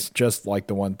 So it's just like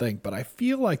the one thing. But I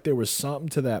feel like there was something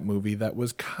to that movie that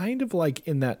was kind of like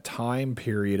in that time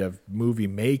period of movie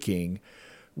making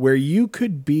where you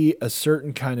could be a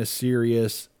certain kind of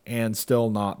serious and still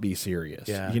not be serious.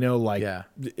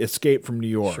 Escape from New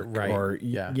York, or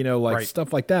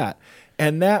stuff like that.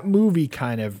 And that movie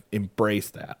kind of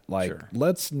embraced that.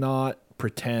 Let's not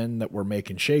pretend that we're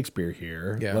making Shakespeare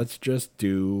here. Yeah. Let's just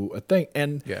do a thing.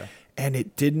 And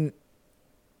it didn't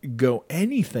go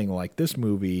anything like this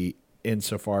movie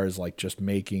insofar as like just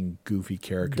making goofy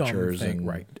caricatures and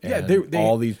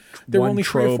all these one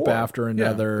trope after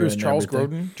another. It was Charles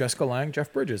Grodin, Jessica Lange,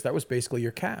 Jeff Bridges. That was basically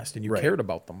your cast, and you cared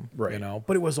about them.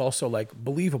 But it was also like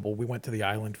believable. We went to the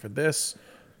island for this.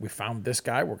 We found this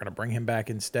guy. We're going to bring him back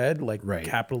instead.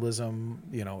 Capitalism,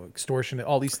 extortion,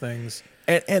 all these things.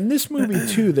 And this movie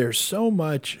too. There's so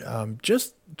much.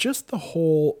 Just the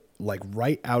whole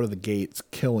right out of the gates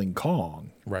killing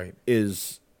Kong.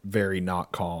 Is very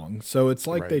not Kong. So it's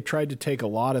like they tried to take a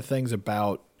lot of things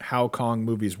about how Kong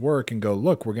movies work and go,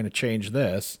 look, we're going to change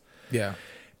this. Yeah.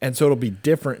 And so it'll be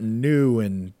different and new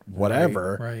and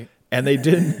whatever. Right. And they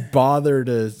didn't bother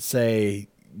to say,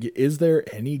 is there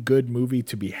any good movie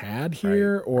to be had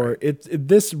here? Or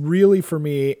this really for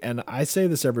me, and I say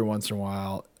this every once in a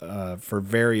while for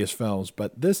various films,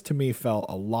 but this to me felt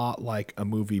a lot like a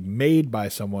movie made by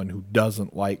someone who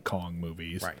doesn't like Kong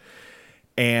movies.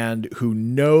 And who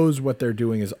knows what they're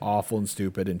doing is awful and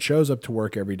stupid and shows up to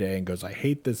work every day and goes, I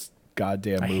hate this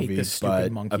goddamn movie,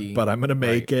 but I'm going to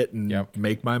make it and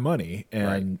make my money.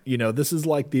 And, this is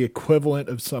like the equivalent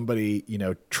of somebody,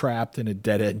 trapped in a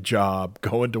dead end job,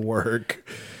 going to work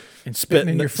and spitting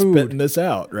in your food, spitting this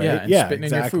out, right? Spitting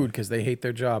in your food because they hate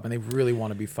their job and they really want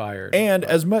to be fired. And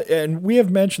and we have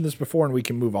mentioned this before, and we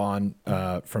can move on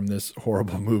from this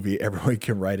horrible movie. Everyone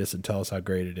can write us and tell us how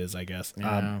great it is, I guess.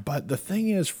 But the thing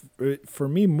is, for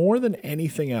me, more than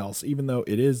anything else, even though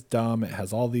it is dumb, it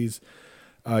has all these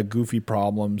goofy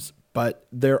problems, but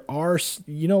there are,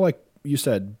 like you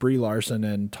said, Brie Larson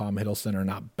and Tom Hiddleston are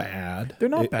not bad. They're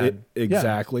not bad.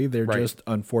 Exactly. They're just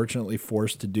unfortunately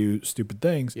forced to do stupid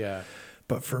things. Yeah.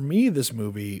 But for me, this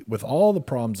movie, with all the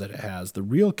problems that it has, the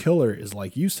real killer is,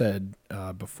 like you said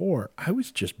before, I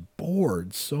was just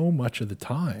bored so much of the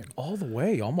time. All the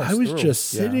way, almost. I was just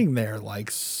sitting there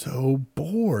so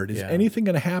bored. Is anything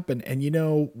going to happen? And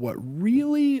what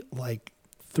really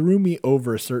threw me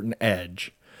over a certain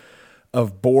edge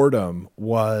of boredom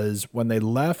was when they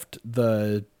left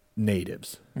the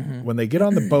natives. When they get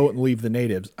on the boat and leave the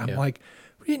natives, I'm like,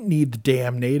 we didn't need the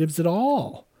damn natives at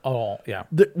all. Oh, yeah.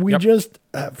 We just,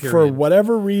 for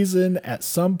whatever reason, at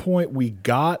some point we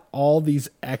got all these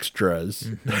extras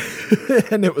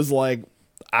and it was like,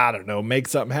 I don't know, make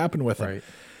something happen with it.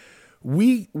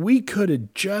 We could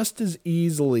have just as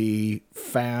easily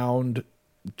found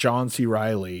John C.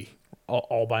 Reilly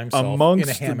all by himself amongst in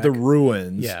a hammock. The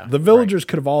ruins. The villagers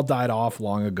could have all died off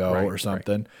long ago or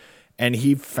something. And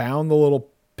he found the little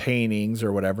paintings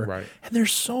or whatever. And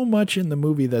there's so much in the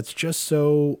movie that's just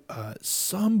so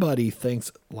somebody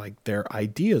thinks their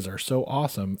ideas are so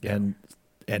awesome and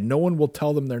no one will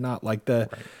tell them they're not, like the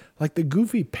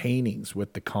goofy paintings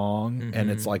with the Kong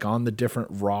and it's on the different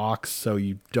rocks so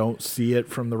you don't see it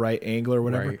from the right angle or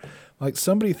whatever.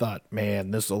 Somebody thought, man,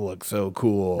 this will look so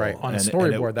cool. On a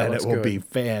storyboard, and it will be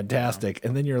fantastic.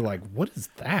 And then you're like, what is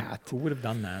that? Who would have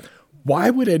done that?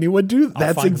 Why would anyone do that?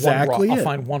 That's exactly it. I'll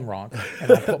find one rock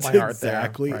and I'll put my heart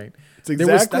there. It's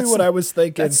exactly what I was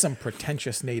thinking. That's some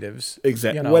pretentious natives.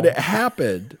 Exactly. When it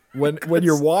happened, when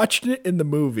you're watching it in the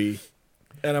movie,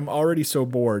 and I'm already so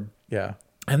bored. Yeah.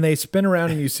 And they spin around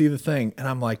and you see the thing, and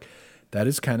I'm like, that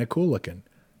is kind of cool looking.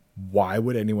 why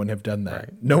would anyone have done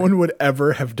that? No one would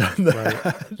ever have done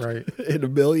that in a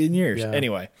million years. Yeah.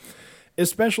 Anyway,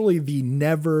 especially the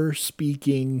never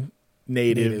speaking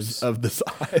natives of this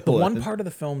island. The one part of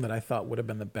the film that I thought would have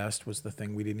been the best was the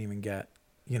thing we didn't even get.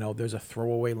 You know, there's a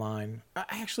throwaway line. I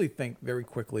actually think very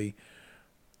quickly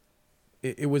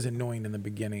it was annoying in the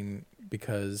beginning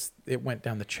because it went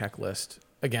down the checklist.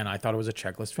 Again, I thought it was a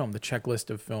checklist film. The checklist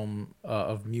of film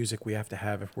of music we have to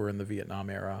have if we're in the Vietnam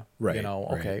era. Right. You know,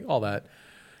 okay, all that.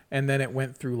 And then it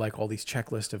went through like all these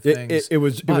checklists of things. It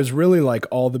was really like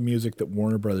all the music that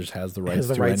Warner Brothers has the rights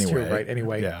to anyway. Right,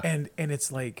 anyway. Yeah. And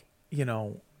it's like, you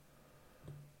know,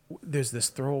 there's this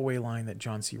throwaway line that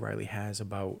John C. Reilly has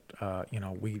about, you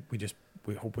know, we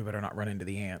hope we better not run into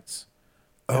the ants.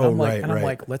 And I'm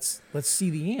like, let's see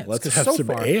the ants. Let's have some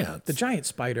ants. The giant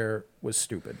spider was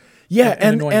stupid. Yeah,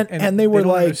 and they were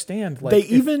like, they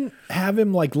even have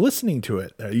him like listening to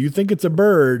it. You think it's a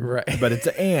bird, but it's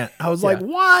an ant. I was like,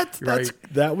 what?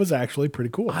 That was actually pretty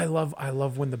cool. I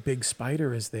love when the big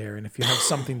spider is there, and if you have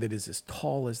something that is as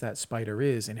tall as that spider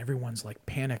is, and everyone's like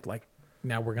panicked, like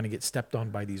now we're gonna get stepped on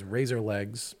by these razor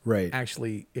legs. Right.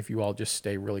 Actually, if you all just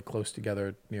stay really close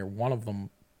together near one of them,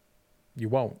 you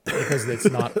won't, because it's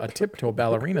not a tiptoe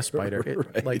ballerina spider.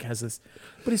 It like has this,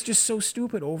 but it's just so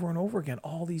stupid over and over again.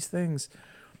 All these things,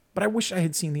 but I wish I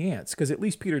had seen the ants, because at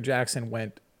least Peter Jackson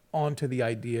went on to the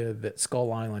idea that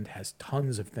Skull Island has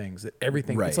tons of things, that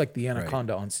everything. It's like the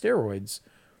anaconda on steroids.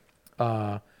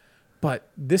 But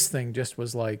this thing just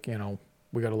was like, you know,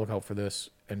 we got to look out for this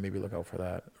and maybe look out for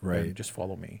that. Right. And just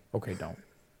follow me. Okay, don't.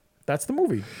 That's the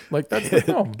movie. Like that's the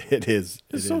film. It is.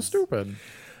 It's so stupid.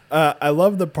 I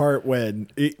love the part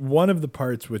one of the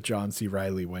parts with John C.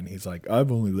 Reilly when he's like, I've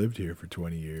only lived here for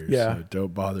 20 years. Yeah. So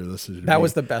don't bother listening to me. That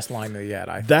was the best line that he had,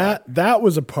 I thought. That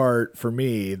was a part for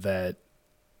me that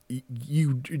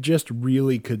you just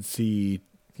really could see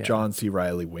John C.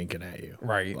 Reilly winking at you.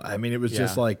 Right. I mean, it was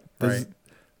just like,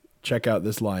 check out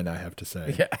this line I have to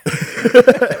say. Yeah.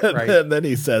 And then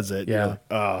he says it. Yeah.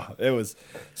 Like, it was.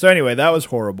 So anyway, that was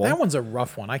horrible. That one's a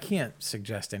rough one. I can't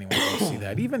suggest anyone go see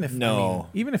that. Even if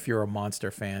even if you're a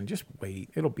monster fan, just wait.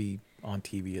 It'll be on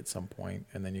TV at some point,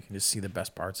 and then you can just see the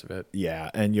best parts of it. Yeah,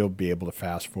 and you'll be able to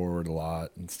fast forward a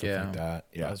lot and stuff like that.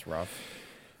 Yeah, that was rough.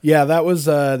 Yeah, that was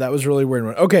really weird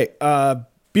one. Okay,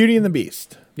 Beauty and the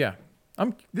Beast. Yeah,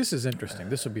 this is interesting.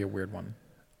 This will be a weird one.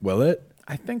 Will it?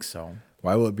 I think so.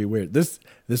 Why will it be weird? This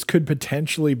could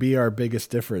potentially be our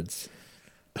biggest difference.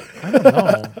 I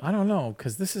don't know,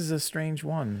 because this is a strange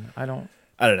one. I don't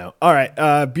know. All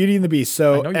right, Beauty and the Beast.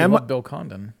 So I know you love Bill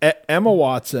Condon. Emma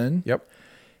Watson. Yep.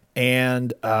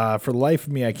 And for the life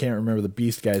of me, I can't remember the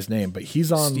Beast guy's name, but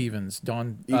he's on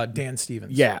Dan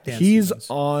Stevens. Yeah, he's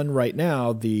on right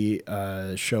now the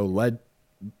show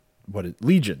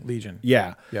Legion. Legion.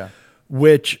 Yeah. Yeah.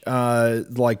 Which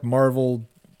like Marvel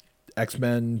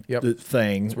X-Men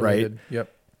thing, right?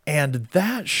 Yep. And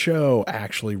that show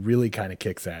actually really kind of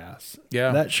kicks ass.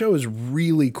 Yeah. That show is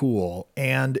really cool,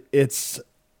 and it's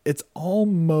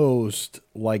almost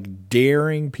like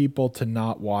daring people to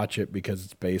not watch it because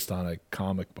it's based on a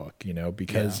comic book, you know,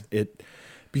 because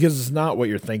it's not what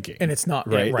you're thinking. And it's not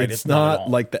right. It's not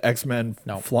like the X-Men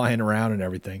flying around and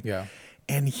everything. Yeah.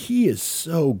 And he is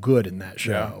so good in that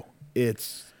show. Yeah.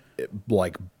 It's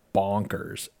like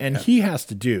bonkers. And he has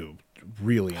to do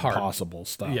really impossible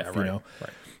stuff, you know? Right.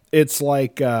 It's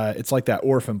like that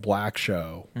Orphan Black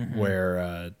show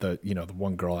where the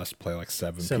one girl has to play like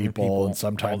seven people and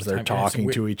sometimes they're talking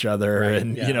to each other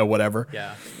and you know, whatever.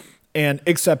 Yeah. And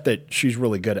except that she's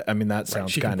really good at, I mean, that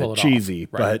sounds kind of cheesy,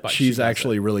 but she's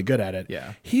actually really good at it.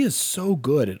 Yeah. He is so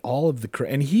good at all of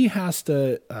and he has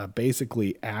to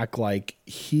basically act like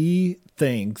he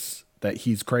thinks that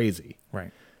he's crazy.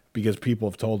 Right. Because people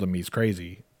have told him he's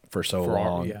crazy for so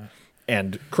long.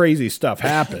 And crazy stuff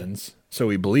happens, so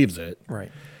he believes it.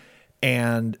 Right.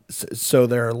 And so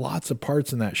there are lots of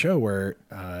parts in that show where,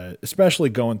 especially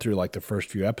going through like the first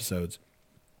few episodes,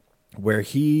 where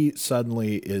he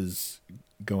suddenly is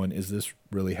going, is this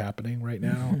really happening right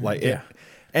now? Like,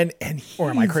 and or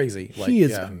am I crazy? Like, he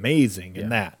is amazing in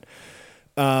that.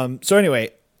 So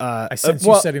anyway, I sense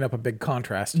you setting up a big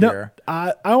contrast here.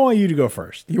 I want you to go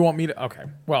first. You want me to? Okay.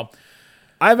 Well,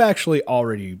 I've actually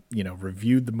already,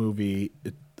 reviewed the movie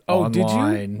online. Did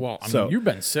you? Well, I mean, you've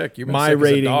been sick. You've been sick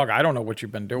as a dog. I don't know what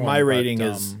you've been doing. My rating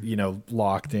is,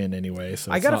 locked in anyway,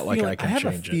 so it's not like I can change it.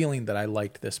 I have a feeling that I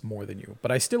liked this more than you,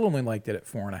 but I still only liked it at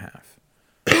 4.5.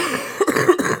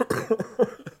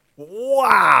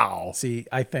 Wow. See,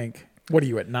 I think, what are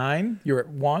you at 9? You're at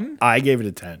 1? I gave it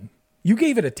a 10. You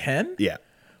gave it a 10? Yeah.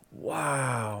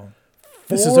 Wow.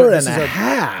 Four and a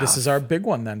half. This is our big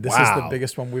one then. This is the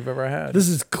biggest one we've ever had. This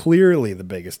is clearly the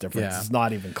biggest difference. It's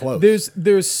not even close.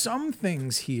 There's some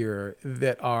things here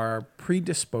that are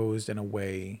predisposed in a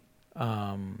way,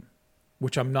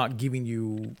 which I'm not giving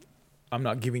you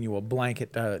a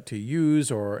blanket to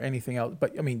use or anything else.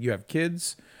 But I mean, you have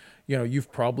kids. You know,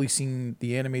 you've probably seen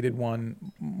the animated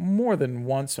one more than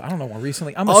once. I don't know,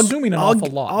 recently. I'm assuming an awful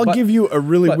lot. I'll give you a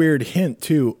really weird hint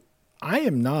too. I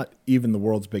am not even the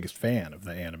world's biggest fan of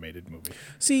the animated movie.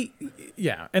 See,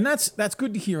 yeah, and that's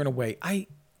good to hear in a way.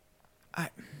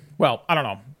 Well, I don't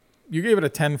know. You gave it a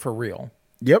 10 for real.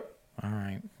 Yep. All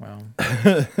right. Well,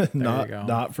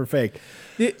 not for fake.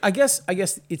 I guess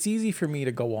it's easy for me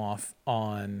to go off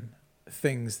on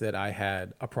things that I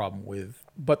had a problem with,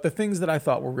 but the things that I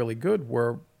thought were really good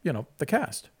were, the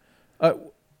cast.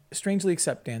 Strangely,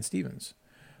 except Dan Stevens.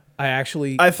 I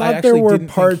thought there were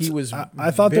parts,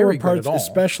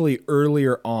 especially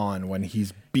earlier on when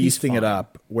he's beasting it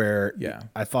up, where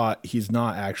I thought he's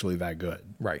not actually that good.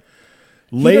 Right.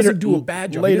 Later, he doesn't do a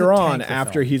bad job. Later on,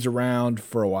 after he's around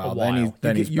for a while,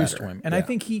 then he's used better. to him. And I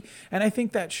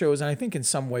think that shows. And I think in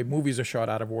some way, movies are shot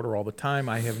out of order all the time.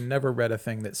 I have never read a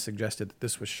thing that suggested that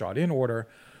this was shot in order.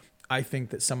 I think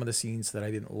that some of the scenes that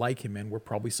I didn't like him in were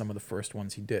probably some of the first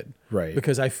ones he did. Right.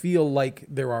 Because I feel like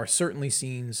there are certainly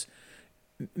scenes,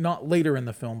 not later in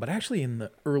the film, but actually in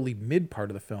the early mid part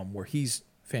of the film where he's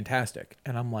fantastic.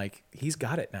 And I'm like, he's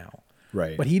got it now.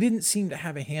 Right. But he didn't seem to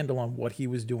have a handle on what he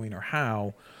was doing or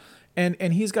how. And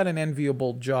he's got an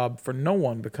enviable job for no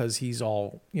one because he's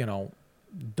all,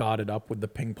 dotted up with the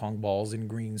ping pong balls and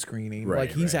green screening. Right,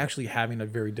 he's actually having a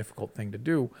very difficult thing to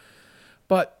do.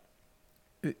 But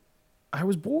I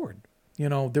was bored.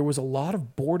 There was a lot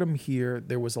of boredom here.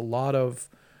 There was a lot of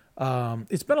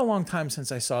it's been a long time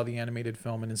since I saw the animated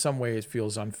film, and in some ways it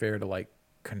feels unfair to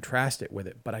contrast it with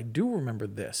it. But I do remember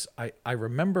this. I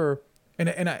remember, and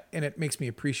it makes me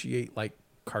appreciate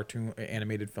cartoon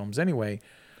animated films anyway.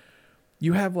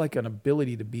 You have an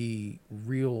ability to be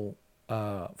real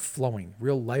flowing,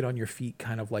 real light on your feet,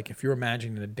 kind of like if you're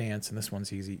imagining a dance, and this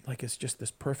one's easy, it's just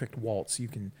this perfect waltz.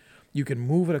 You can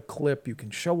move at a clip, you can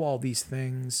show all these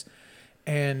things.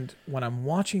 And when I'm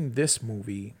watching this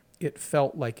movie, it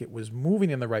felt like it was moving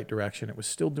in the right direction. It was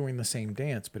still doing the same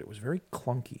dance, but it was very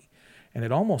clunky. And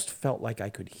it almost felt like I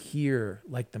could hear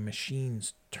the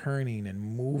machines turning and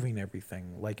moving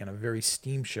everything in a very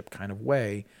steamship kind of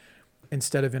way,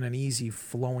 instead of in an easy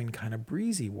flowing kind of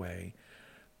breezy way.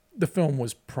 The film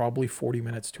was probably 40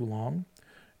 minutes too long.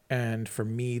 And for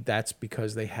me, that's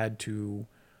because they had to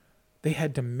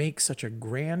make such a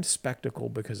grand spectacle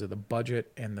because of the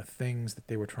budget and the things that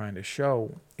they were trying to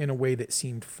show in a way that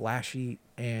seemed flashy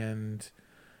and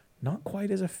not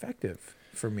quite as effective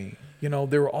for me.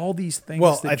 There were all these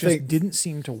things that just didn't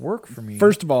seem to work for me.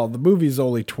 First of all, the movie's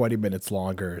only 20 minutes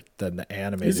longer than the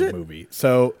animated movie.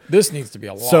 So this needs to be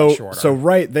a lot shorter. So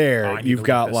right there, you've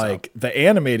got the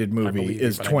animated movie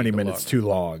is 20 minutes too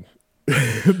long.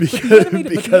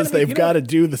 because they've got to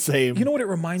do the same. You know what it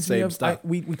reminds me of? Stuff.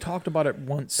 We talked about it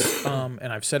once,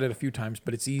 and I've said it a few times,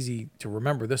 but it's easy to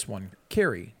remember this one.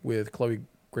 Carrie with Chloe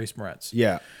Grace Moretz.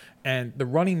 Yeah. And the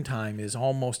running time is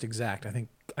almost exact. I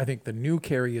think the new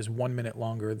Carrie is 1 minute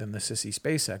longer than the Sissy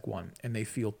Spacek one, and they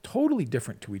feel totally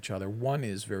different to each other. One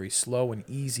is very slow and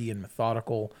easy and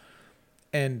methodical,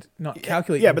 and not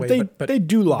calculated. Yeah, but they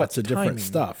do lots of different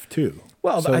stuff too.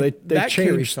 Well, so they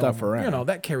change stuff around.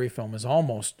 That Carrie film is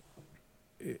almost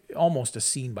a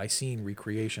scene by scene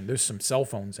recreation. There's some cell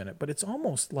phones in it, but it's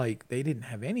almost like they didn't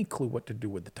have any clue what to do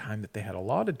with the time that they had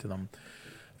allotted to them.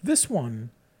 This one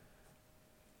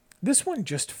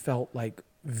just felt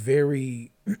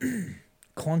very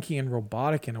clunky and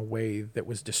robotic in a way that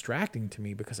was distracting to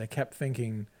me because I kept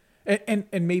thinking, and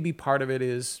maybe part of it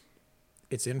is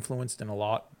it's influenced in a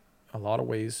lot of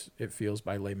ways, it feels,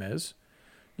 by Les Mis.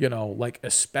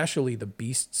 Especially the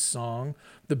Beast song.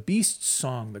 The Beast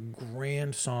song, the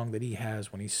grand song that he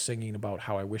has when he's singing about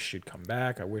how I wish she'd come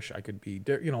back, I wish I could be,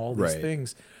 all these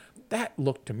things. That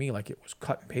looked to me like it was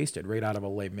cut and pasted right out of a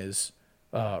Les Mis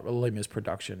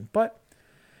production. But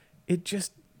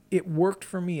it worked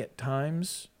for me at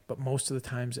times, but most of the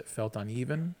times it felt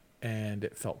uneven and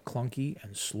it felt clunky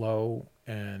and slow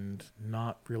and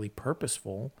not really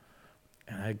purposeful.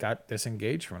 And I got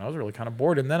disengaged from it. I was really kind of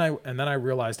bored. And then I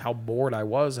realized how bored I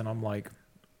was, and I'm like,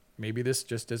 maybe this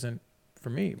just isn't for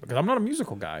me because I'm not a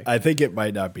musical guy. I think it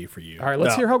might not be for you. All right,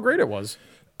 let's hear how great it was.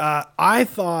 I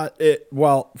thought it.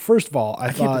 Well, first of all,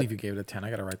 I can't believe you gave it a 10. I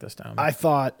got to write this down. I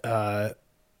thought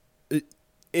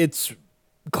it's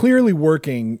clearly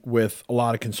working with a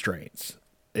lot of constraints.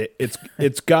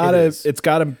 It's got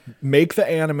to make the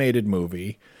animated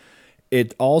movie.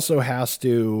 it also has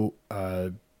to,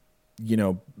 you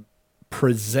know,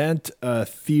 present a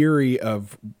theory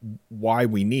of why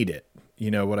we need it. You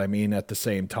know what I mean? At the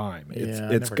same time,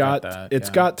 it's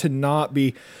got to not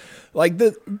be like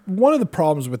one of the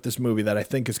problems with this movie that I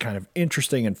think is kind of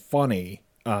interesting and funny.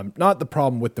 Not the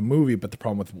problem with the movie, but the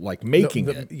problem with like making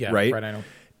it. Yeah, right. I know.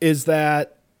 Is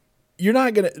that you're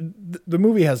not gonna. The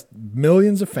movie has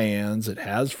millions of fans. It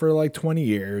has for like 20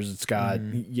 years. It's got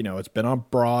you know, it's been on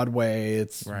Broadway.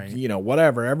 It's you know,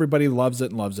 whatever. Everybody loves it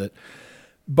and loves it.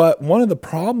 But one of the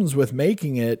problems with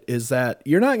making it is that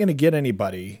you're not going to get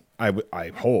anybody.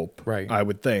 I hope. Right. I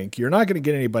would think you're not going to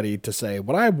get anybody to say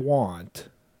what I want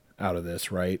out of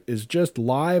this. Right. Is just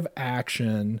live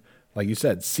action. Like you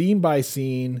said, scene by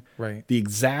scene, right? The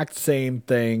exact same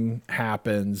thing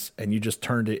happens, and you just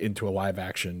turned it into a live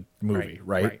action movie,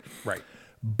 right? Right.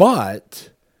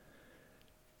 But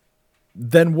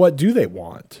then what do they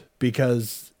want?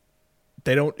 Because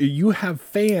they don't. You have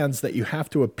fans that you have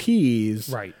to appease,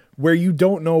 right? Where you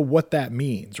don't know what that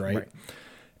means, right?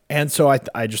 And so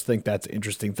I just think that's an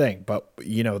interesting thing. But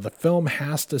you know, the film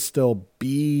has to still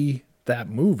be that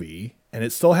movie, and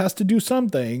it still has to do some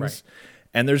things. Right.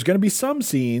 And there's going to be some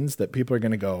scenes that people are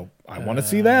going to go, I want to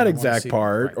see that exact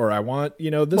part, or I want, you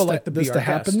know, this, this to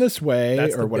happen this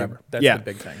way, or whatever. That's the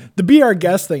big thing. The Be Our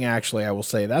Guest thing, actually, I will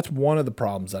say, that's one of the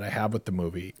problems that I have with the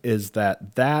movie, is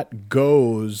that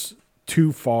goes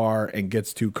too far and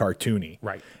gets too cartoony.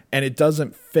 Right. And it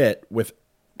doesn't fit with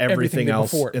everything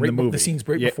else in the movie. The scenes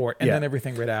right before it, and then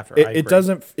everything right after. It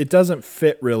doesn't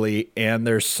fit really, and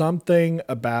there's something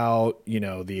about, you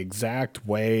know, the exact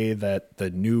way that the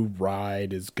new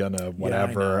ride is gonna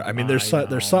whatever. Yeah, I mean, there's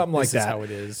something like that. How it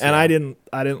is, and I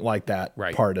didn't like that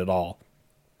part at all.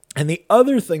 And the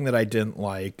other thing that I didn't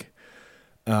like,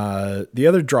 the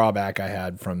other drawback I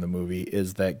had from the movie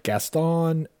is that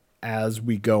Gaston, as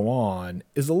we go on,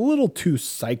 is a little too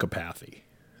psychopathy,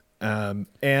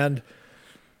 and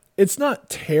it's not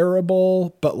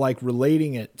terrible, but like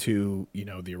relating it to, you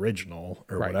know, the original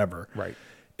or whatever. Right.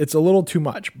 It's a little too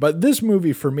much. But this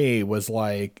movie for me was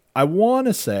like, I want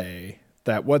to say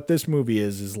that what this movie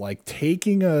is like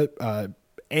taking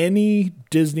any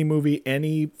Disney movie,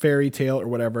 any fairy tale or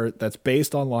whatever that's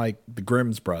based on like the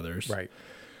Grimm's brothers. Right.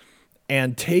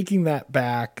 And taking that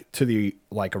back to the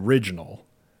like original.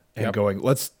 And going,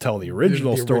 let's tell the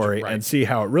original story and see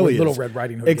how it really is. Little Red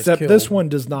Riding Hood. Except this one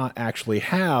does not actually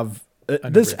have.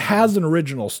 This has an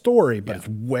original story, but it's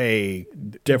way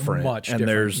different. And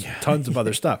there's tons of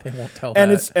other stuff. They won't tell that.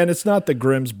 It's not the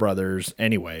Grimm's brothers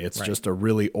anyway. It's just a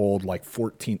really old, like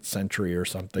 14th century or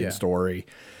something story.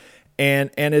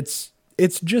 And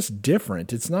it's just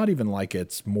different. It's not even like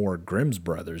it's more Grimm's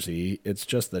Brothers-y. It's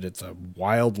just that it's a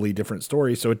wildly different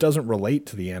story, so it doesn't relate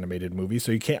to the animated movie,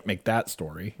 so you can't make that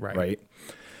story, right?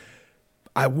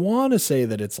 I want to say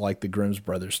that it's like the Grimm's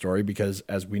Brothers story because,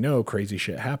 as we know, crazy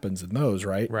shit happens in those,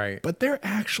 right? Right. But they're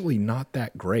actually not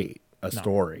that great a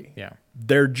story. Yeah.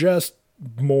 They're just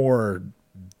more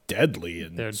deadly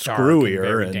and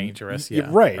screwier and dangerous. Yeah.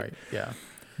 Right. Yeah.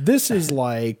 This is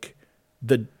like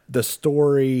the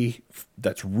story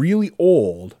that's really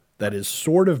old that is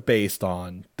sort of based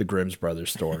on the Grimm's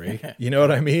Brothers story. You know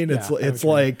what I mean? It's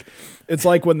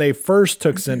like when they first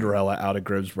took Cinderella out of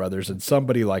Grimm's Brothers and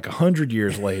somebody like 100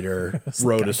 years later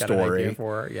wrote a story.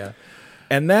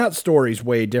 And that story's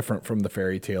way different from the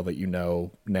fairy tale that you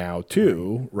know now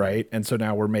too, right? And so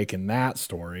now we're making that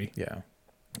story. Yeah.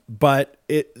 But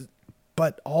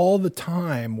all the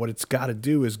time what it's got to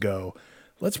do is go,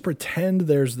 let's pretend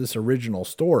there's this original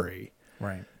story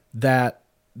that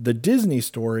the Disney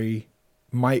story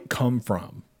might come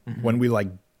from when we like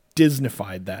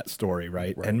Disneyfied that story,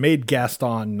 right? And made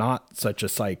Gaston not such a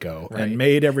psycho and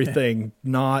made everything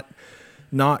not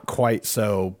quite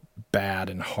so bad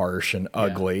and harsh and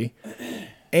ugly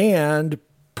and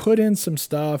put in some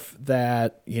stuff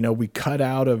that, you know, we cut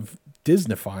out of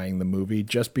Disneyfying the movie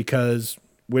just because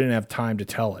we didn't have time to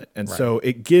tell it. And so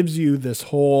it gives you this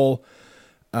whole...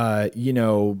 you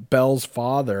know, Belle's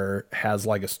father has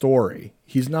like a story.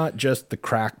 He's not just the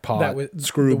crackpot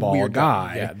screwball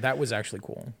guy. Yeah, that was actually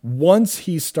cool. Once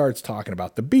he starts talking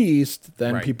about the Beast,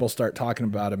 then people start talking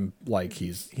about him like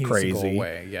he's crazy. To go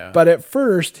away, yeah. But at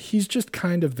first, he's just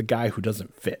kind of the guy who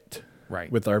doesn't fit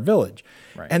with our village.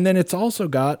 Right. And then it's also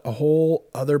got a whole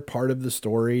other part of the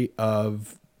story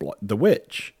of the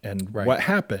witch and what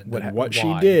happened and what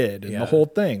she did and the whole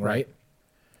thing, right?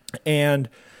 And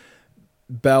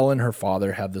Belle and her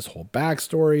father have this whole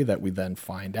backstory that we then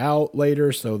find out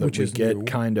later, so that we get new.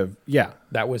 Kind of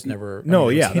that was never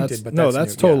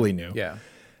that's totally new. Yeah,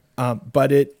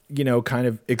 but it, you know, kind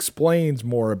of explains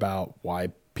more about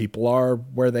why people are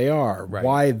where they are, Right.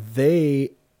 why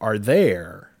they are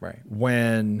there, Right.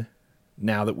 when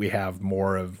now that we have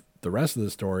more of the rest of the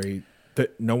story,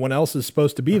 that no one else is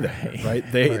supposed to be there, right?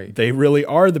 They really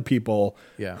are the people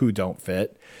who don't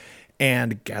fit.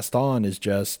 And Gaston is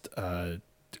just,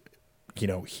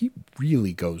 he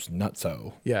really goes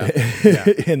nutso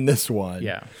in this one.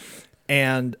 Yeah.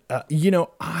 And,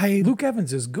 Luke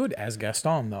Evans is good as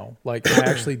Gaston, though. Like, I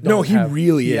actually don't No, he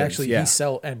really is. Actually, yeah.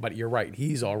 but you're right.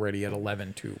 He's already at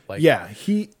 11, too. Like, yeah.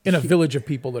 In a village of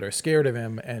people that are scared of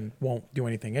him and won't do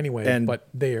anything anyway, but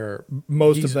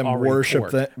most of them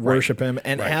worship him.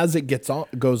 And Right. as it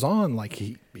goes on, like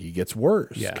he gets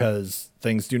worse because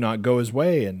things do not go his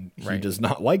way, and he does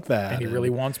not like that. And he really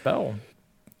wants Belle.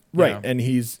 Right. And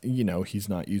he's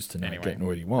not used to not getting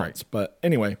what he wants. Right. But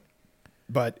anyway.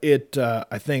 But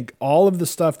I think all of the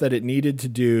stuff that it needed to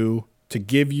do to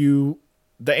give you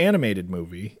the animated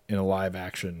movie in a live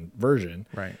action version,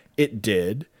 it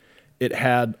did. It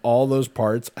had all those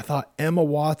parts. I thought Emma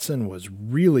Watson was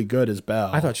really good as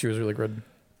Belle. I thought she was really good.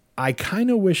 I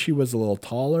kind of wish she was a little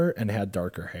taller and had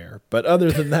darker hair. But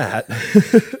other than that,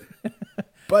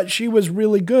 but she was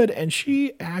really good. And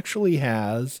she actually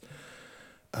has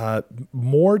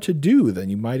more to do than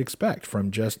you might expect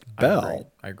from just Belle.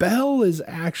 I agree. Belle is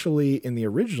actually in the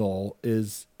original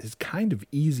is kind of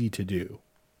easy to do.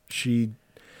 She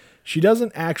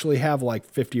doesn't actually have like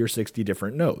 50 or 60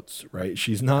 different notes, right?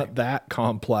 She's not that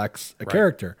complex a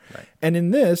character. Right. And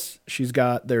in this,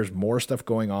 there's more stuff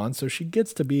going on, so she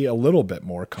gets to be a little bit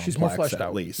more complex. She's more fleshed out,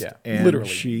 at least. Yeah. And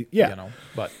literally.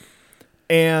 But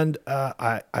and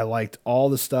I liked all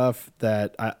the stuff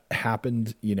that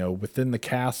happened, within the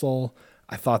castle.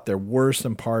 I thought there were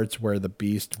some parts where the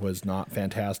Beast was not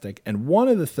fantastic. And one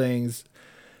of the things,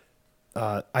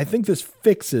 I think this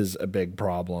fixes a big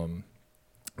problem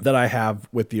that I have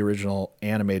with the original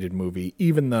animated movie,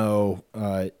 even though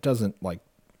it doesn't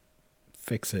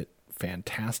fix it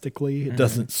fantastically. It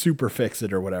doesn't super fix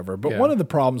it or whatever. But one of the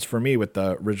problems for me with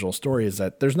the original story is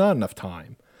that there's not enough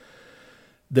time.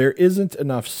 There isn't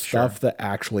enough stuff that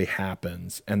actually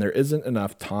happens, and there isn't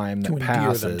enough time that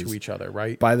passes them to each other,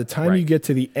 right? By the time you get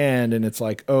to the end, and it's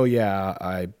like, oh yeah,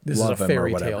 I love him or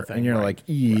whatever, and you're like,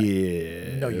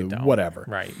 yeah, no, you don't. Whatever,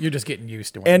 right? You're just getting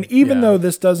used to it. And even though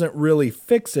this doesn't really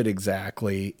fix it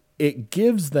exactly, it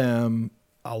gives them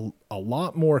a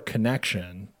lot more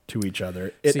connection to each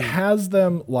other. It has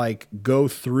them go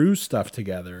through stuff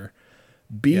together.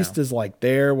 Beast is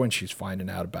there when she's finding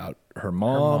out about her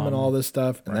mom and all this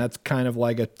stuff. And that's kind of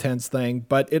like a tense thing,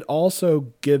 but it also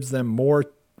gives them more.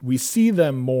 We see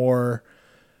them more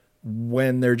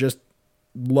when they're just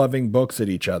loving books at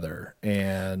each other.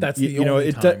 And that's the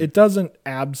only time. It doesn't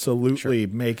absolutely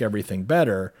make everything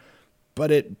better,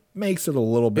 but it makes it a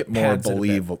little bit more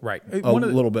believable. Right. A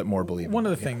little bit more believable. One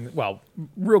of the things, well,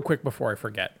 real quick before I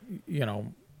forget,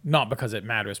 not because it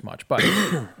matters much, but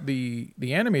the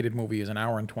animated movie is an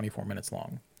hour and 24 minutes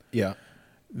long. Yeah.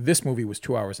 This movie was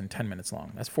 2 hours and 10 minutes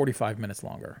long. That's 45 minutes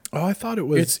longer. Oh, I thought it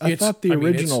was. I thought the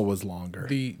original was longer.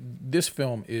 This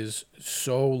film is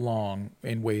so long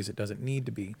in ways it doesn't need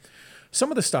to be.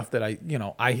 Some of the stuff that I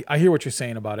hear what you're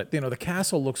saying about it. The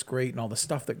castle looks great and all the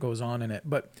stuff that goes on in it.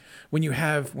 But when you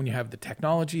have the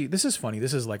technology, this is funny.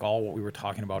 This is like all what we were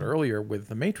talking about earlier with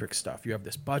the Matrix stuff. You have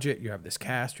this budget, you have this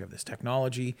cast, you have this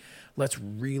technology. Let's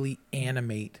really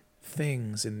animate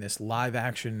things in this live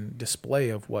action display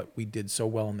of what we did so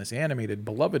well in this animated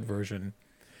beloved version.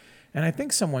 And I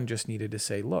think someone just needed to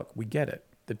say, look, we get it.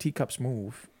 The teacups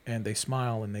move and they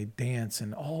smile and they dance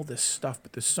and all this stuff,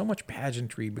 but there's so much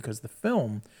pageantry because the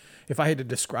film, if I had to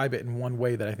describe it in one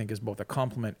way that I think is both a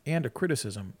compliment and a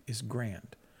criticism, is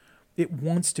grand. It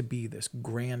wants to be this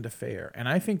grand affair, and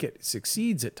I think it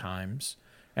succeeds at times,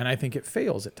 and I think it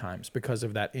fails at times because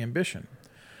of that ambition.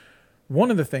 One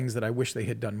of the things that I wish they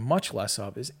had done much less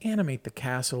of is animate the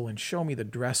castle and show me the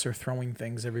dresser throwing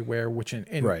things everywhere, which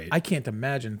right. I can't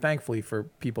imagine, thankfully, for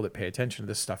people that pay attention to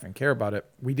this stuff and care about it,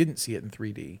 we didn't see it in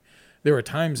 3D. There were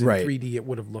times in 3D it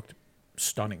would have looked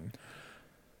stunning,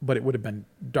 but it would have been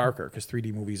darker because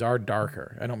 3D movies are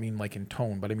darker. I don't mean like in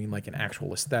tone, but I mean like in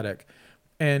actual aesthetic.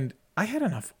 And I had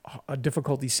enough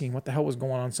difficulty seeing what the hell was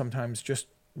going on sometimes just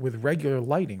with regular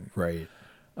lighting. Right.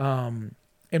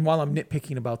 And while I'm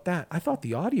nitpicking about that, I thought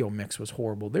the audio mix was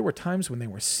horrible. There were times when they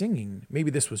were singing.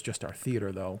 Maybe this was just our theater,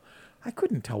 though. I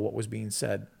couldn't tell what was being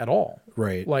said at all.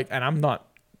 Right. And I'm not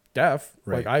deaf.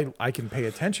 Right. I can pay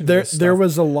attention to this stuff. There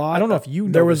was a lot. I don't know if you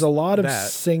noticed there was a lot of that.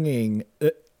 Singing.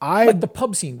 Like the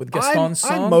pub scene with Gaston's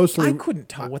song. I couldn't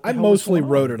tell what the hell was going on.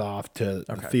 wrote it off to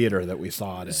the theater that we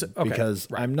saw it in because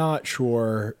I'm not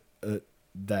sure.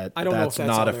 that's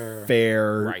not a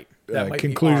fair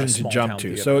conclusion to jump to.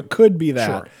 Theater. So it could be that.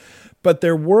 Sure. But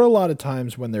there were a lot of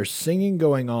times when there's singing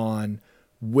going on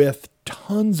with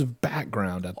tons of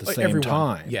background at the same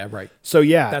time. Yeah, right. So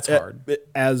yeah, that's hard.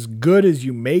 As good as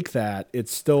you make that,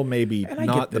 it's still maybe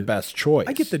not the best choice.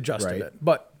 I get the gist of it.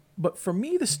 But for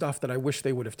me, the stuff that I wish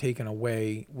they would have taken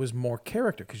away was more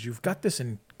character, because you've got this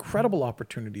incredible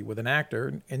opportunity with an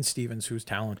actor in Stevens who's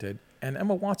talented and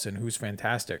Emma Watson who's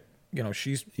fantastic. You know,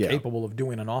 she's capable of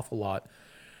doing an awful lot.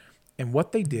 And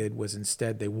what they did was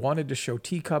instead they wanted to show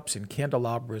teacups and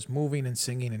candelabras moving and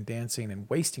singing and dancing and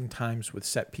wasting times with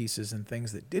set pieces and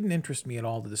things that didn't interest me at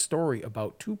all to the story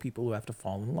about two people who have to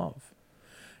fall in love.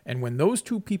 And when those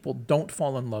two people don't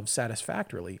fall in love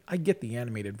satisfactorily, I get the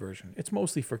animated version. It's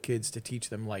mostly for kids to teach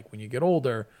them, like, when you get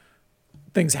older,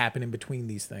 things happen in between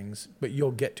these things, but you'll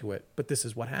get to it. But this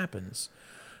is what happens.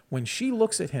 When she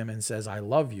looks at him and says, "I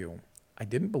love you," I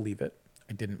didn't believe it.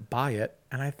 I didn't buy it,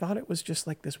 and I thought it was just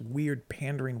like this weird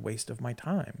pandering waste of my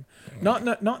time. Not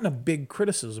in a big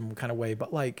criticism kind of way,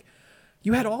 but like,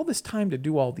 you had all this time to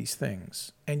do all these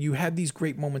things, and you had these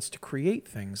great moments to create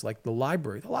things like the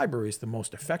library. The library is the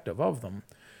most effective of them.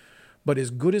 But as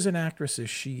good as an actress as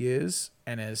she is,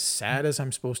 and as sad as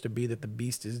I'm supposed to be that the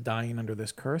beast is dying under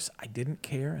this curse, I didn't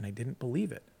care and I didn't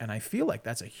believe it. And I feel like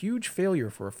that's a huge failure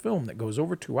for a film that goes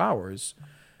over 2 hours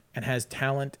and has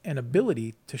talent and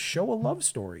ability to show a love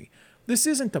story. This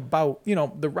isn't about,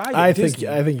 the ride at Disney.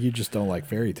 I think you just don't like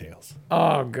fairy tales.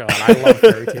 Oh, God, I love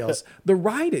fairy tales. The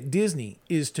ride at Disney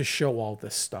is to show all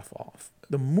this stuff off.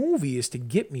 The movie is to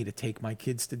get me to take my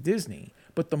kids to Disney.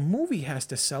 But the movie has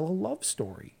to sell a love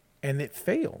story, and it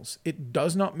fails. It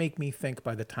does not make me think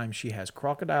by the time she has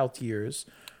crocodile tears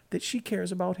that she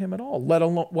cares about him at all, let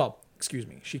alone,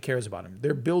 she cares about him.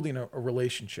 They're building a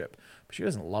relationship, but she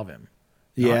doesn't love him.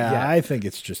 Yeah, I think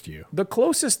it's just you. The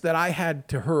closest that I had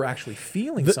to her actually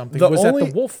feeling something was at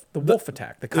the wolf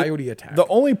attack, the coyote attack. The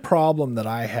only problem that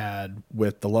I had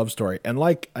with the love story, and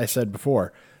like I said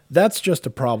before, that's just a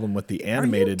problem with the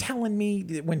animated. Are you telling me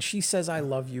that when she says "I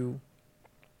love you,"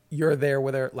 you're there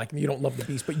with her, like you don't love the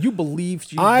beast, but you believe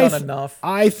she's done enough?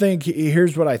 I think,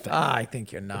 here's what I think. I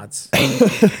think you're nuts.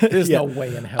 There's no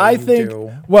way in hell I think,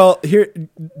 well,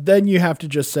 then you have to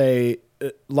just say,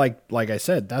 like I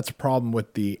said, that's a problem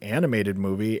with the animated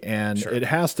movie, and sure. it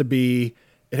has to be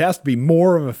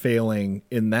more of a failing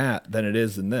in that than it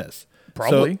is in this.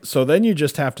 Probably. So then you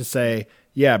just have to say,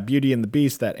 yeah, Beauty and the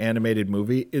Beast, that animated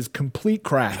movie, is complete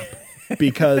crap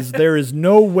because there is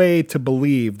no way to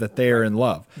believe that they are in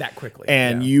love that quickly.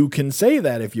 And you can say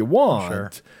that if you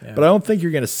want, sure. But I don't think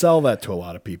you're going to sell that to a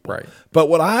lot of people. Right. But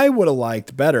what I would have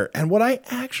liked better, and what I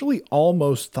actually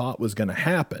almost thought was going to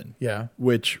happen,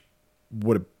 which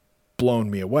would have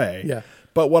blown me away. Yeah.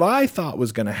 But what I thought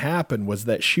was going to happen was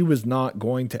that she was not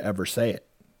going to ever say it.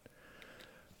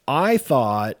 I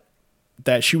thought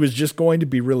that she was just going to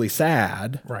be really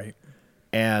sad. Right.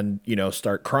 And,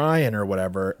 start crying or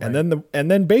whatever. Right.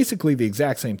 And then basically the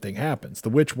exact same thing happens. The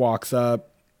witch walks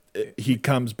up, he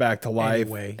comes back to life.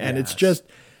 Anyway, and it's just,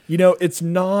 it's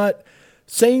not,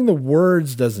 saying the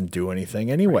words doesn't do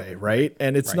anything anyway, right?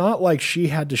 And it's not like she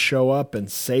had to show up and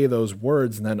say those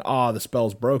words and then, the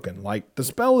spell's broken. Like, the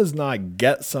spell is not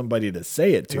get somebody to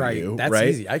say it to you, That's right?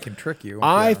 easy. I can trick you.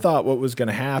 I thought what was going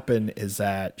to happen is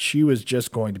that she was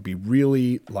just going to be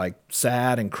really, like,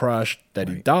 sad and crushed that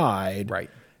he died. Right.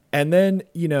 And then,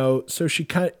 so she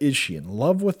is she in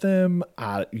love with him?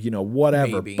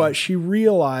 Whatever. Maybe. But she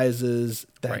realizes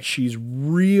that she's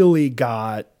really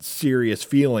got serious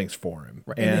feelings for him.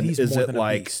 Right. And he's is more it than a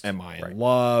like, beast. am I in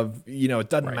love? It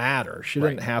doesn't matter. She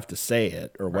doesn't have to say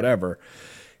it or whatever.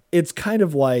 It's kind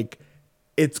of like,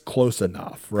 it's close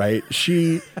enough, right?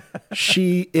 She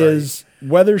is,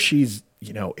 whether she's,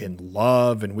 in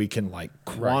love and we can like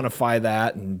quantify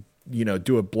that and,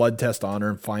 do a blood test on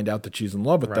her and find out that she's in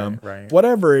love with them. Right.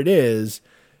 Whatever it is,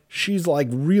 she's like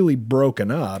really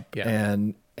broken up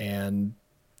and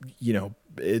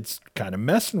it's kind of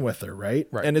messing with her, right?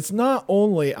 And it's not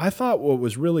only, I thought what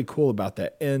was really cool about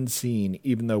that end scene,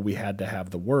 even though we had to have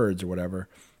the words or whatever,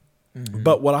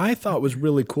 but what I thought was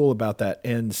really cool about that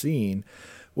end scene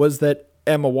was that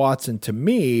Emma Watson, to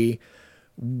me,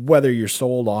 whether you're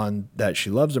sold on that she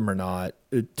loves him or not,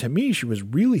 to me, she was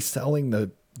really selling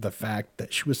the fact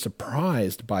that she was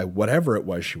surprised by whatever it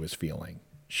was she was feeling.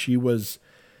 She was,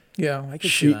 I could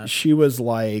see that. She was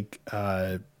like,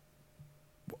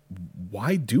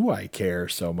 why do I care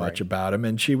so much about him?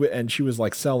 And she was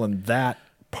like selling that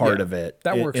part of it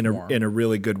that works in a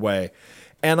really good way.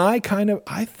 And I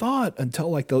thought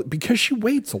until because she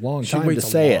waits a long time to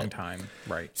say it.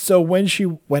 Right. So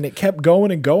when it kept going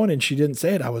and going and she didn't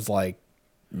say it, I was like,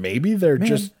 maybe they're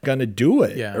just gonna do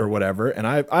it or whatever. And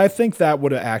I think that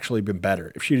would have actually been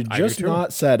better if she'd have just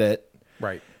not said it.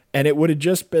 Right. And it would have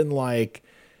just been like,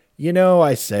 you know,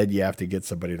 I said you have to get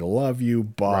somebody to love you,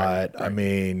 but I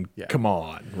mean, come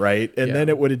on, right? And then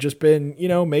it would have just been, you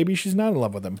know, maybe she's not in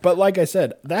love with him. But like I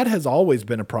said, that has always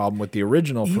been a problem with the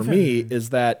original for me,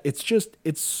 is that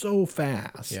it's so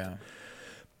fast. Yeah.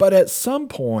 But at some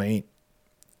point,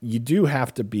 you do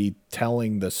have to be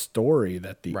telling the story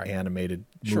that the animated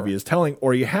movie is telling,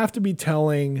 or you have to be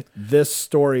telling this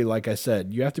story, like I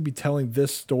said, you have to be telling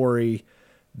this story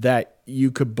that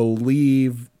you could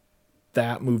believe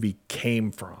that movie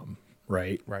came from,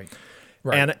 right? Right.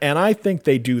 And I think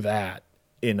they do that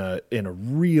in a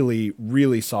really,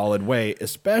 really solid way,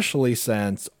 especially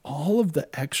since all of the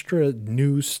extra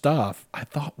new stuff I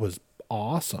thought was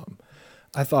awesome.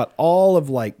 I thought all of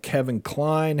like Kevin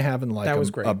Kline having like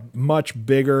a much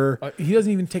bigger he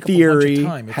doesn't even take theory, up a bunch of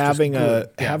time.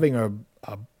 It's having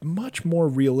a much more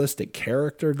realistic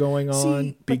character going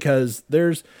on, because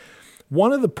there's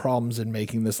one of the problems in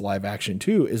making this live action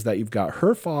too is that you've got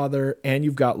her father and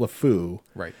you've got LeFou.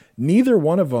 Right. Neither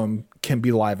one of them can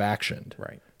be live actioned.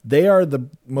 Right. They are the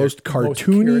most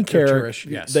cartoony characters.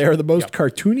 Yes. They are the most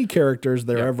cartoony characters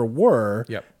there ever were.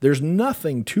 Yep. There's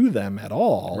nothing to them at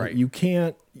all. Right. You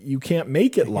can't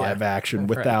make it live action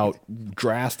without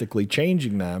drastically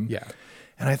changing them. Yeah.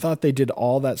 And I thought they did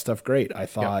all that stuff great. I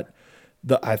thought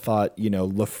you know,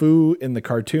 LeFou in the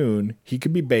cartoon, he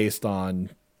could be based on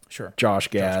Josh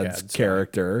Gad's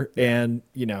character, and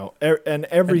you know, and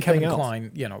everything and Kevin else.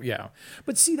 Kline, you know,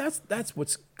 But see, that's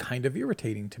what's kind of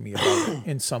irritating to me about it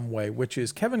in some way, which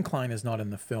is Kevin Kline is not in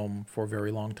the film for a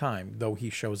very long time, though he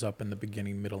shows up in the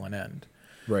beginning, middle, and end.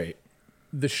 Right.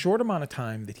 The short amount of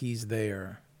time that he's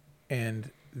there,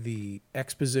 and the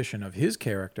exposition of his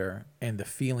character, and the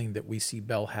feeling that we see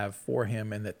Belle have for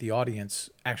him, and that the audience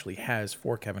actually has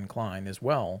for Kevin Kline as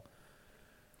well.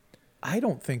 I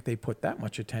don't think they put that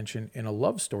much attention in a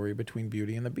love story between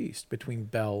Beauty and the Beast, between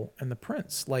Belle and the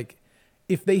Prince. Like,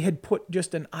 if they had put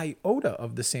just an iota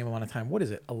of the same amount of time, what is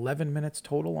it, 11 minutes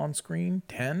total on screen?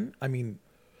 10? I mean,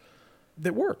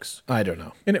 that works. I don't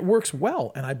know. And it works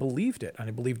well, and I believed it. And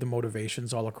I believed the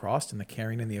motivations all across, and the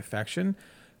caring and the affection.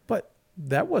 But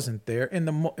that wasn't there. And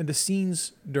the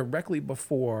scenes directly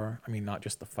before, I mean, not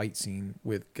just the fight scene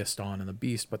with Gaston and the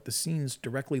Beast, but the scenes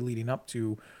directly leading up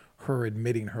to her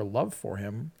admitting her love for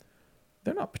him,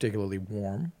 they're not particularly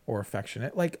warm or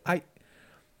affectionate. Like,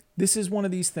 this is one of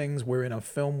these things where in a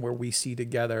film where we see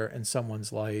together and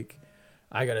someone's like,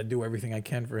 I got to do everything I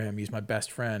can for him, he's my best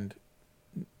friend.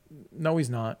 No, he's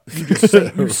not. You just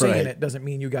saying it doesn't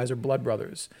mean you guys are blood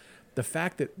brothers. The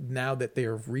fact that now that they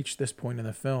have reached this point in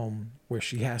the film where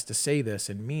she has to say this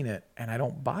and mean it, and I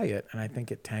don't buy it, and I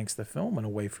think it tanks the film in a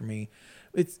way for me.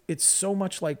 It's so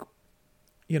much like,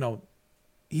 you know,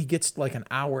 he gets like an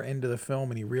hour into the film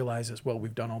and he realizes, well,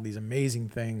 we've done all these amazing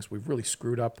things. We've really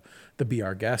screwed up the Be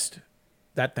Our Guest.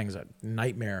 That thing's a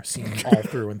nightmare scene all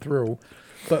through and through.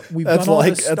 But we've done all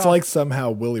this stuff. That's like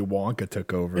somehow Willy Wonka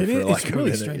took over. It's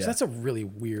really strange. Yeah. That's a really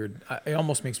weird. It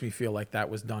almost makes me feel like that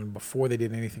was done before they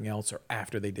did anything else or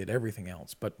after they did everything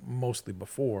else, but mostly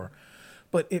before.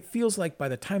 But it feels like by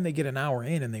the time they get an hour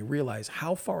in and they realize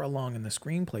how far along in the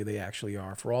screenplay they actually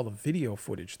are for all the video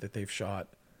footage that they've shot,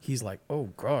 he's like, oh,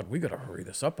 God, we got to hurry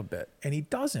this up a bit. And he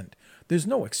doesn't. There's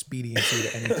no expediency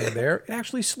to anything there. It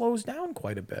actually slows down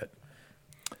quite a bit.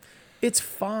 It's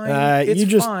fine. You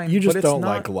just don't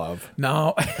like love.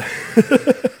 No.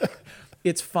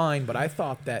 It's fine, but I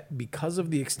thought that because of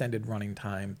the extended running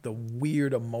time, the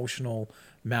weird emotional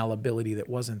malleability that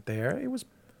wasn't there, it was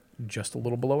just a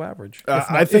little below average.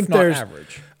 I think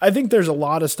there's a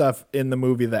lot of stuff in the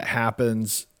movie that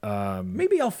happens.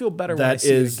 Maybe I'll feel better when I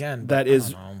see it again.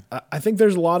 I think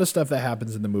there's a lot of stuff that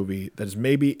happens in the movie that is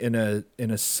maybe in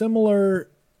a similar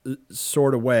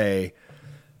sort of way.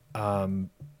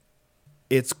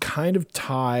 It's kind of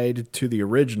tied to the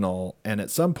original, and at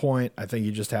some point, I think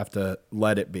you just have to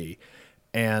let it be.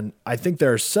 And I think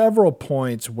there are several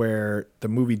points where the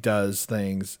movie does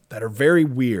things that are very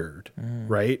weird,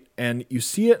 right? And you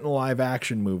see it in a live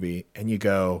action movie, and you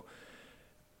go,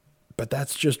 but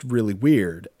that's just really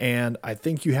weird. And I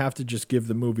think you have to just give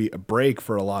the movie a break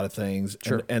for a lot of things.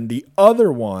 Sure. And the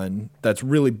other one that's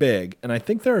really big, and I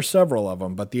think there are several of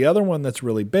them, but the other one that's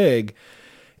really big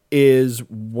is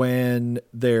when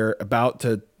they're about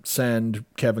to send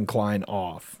Kevin Kline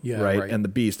off, right? And the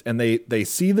Beast. And they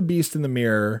see the Beast in the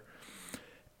mirror,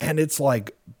 and it's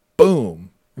like,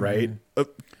 boom, right?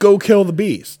 Go kill the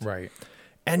Beast. Right.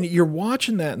 And you're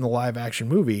watching that in the live action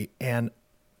movie, and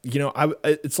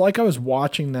it's like I was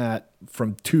watching that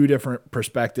from two different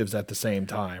perspectives at the same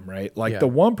time, right? Like the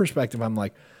one perspective, I'm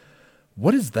like,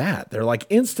 what is that? They're like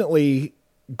instantly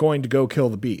going to go kill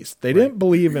the beast. They didn't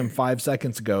believe him 5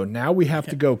 seconds ago. Now we have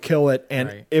to go kill it.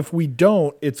 And if we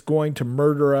don't, it's going to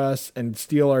murder us and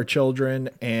steal our children.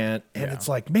 And it's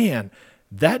like, man,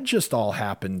 that just all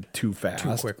happened too fast,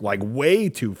 too quick, like way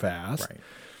too fast. Right.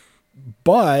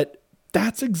 But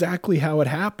that's exactly how it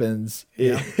happens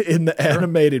in the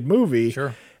animated movie.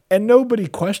 Sure. And nobody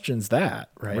questions that,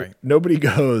 right? Nobody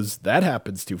goes, that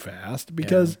happens too fast,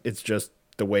 because it's just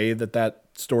the way that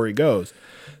story goes.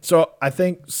 So I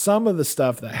think some of the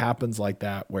stuff that happens like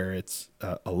that, where it's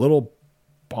a little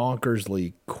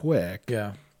bonkersly quick,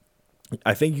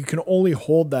 I think you can only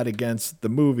hold that against the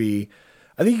movie.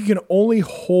 I think you can only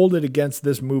hold it against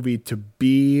this movie to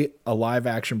be a live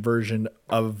action version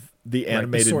of the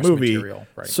animated movie material,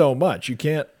 so much. You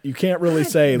can't really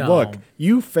say, look,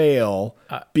 you fail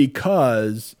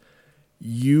because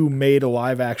you made a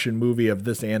live action movie of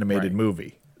this animated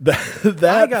movie. That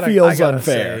feels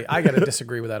unfair. I got to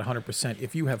disagree with that 100%.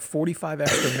 If you have 45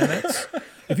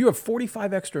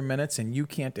 extra minutes, and you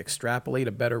can't extrapolate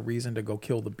a better reason to go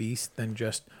kill the beast than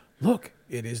just, look,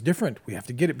 it is different, we have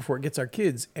to get it before it gets our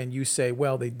kids, and you say,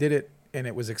 well, they did it and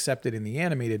it was accepted in the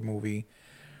animated movie,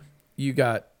 you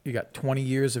got 20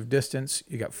 years of distance,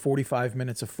 you got 45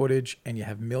 minutes of footage, and you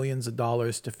have millions of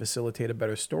dollars to facilitate a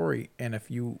better story. And if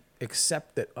you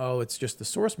accept that, it's just the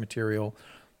source material,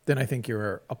 then I think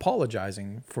you're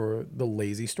apologizing for the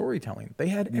lazy storytelling. They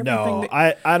had everything. No,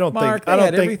 I don't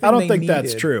think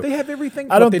that's true. They have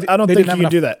everything. I don't think you can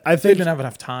do that. I think they didn't have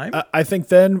enough time. I think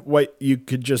then what you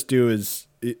could just do is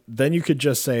then you could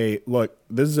just say, look,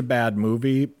 this is a bad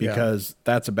movie because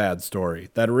that's a bad story.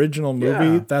 That original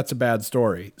movie, that's a bad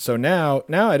story. So now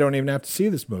I don't even have to see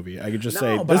this movie. I could just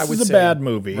say, this is a bad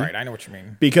movie. Right, I know what you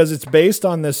mean. Because it's based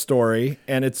on this story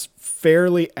and it's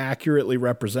fairly accurately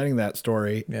representing that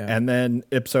story. Yeah. And then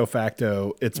ipso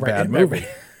facto, it's a bad movie.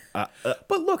 But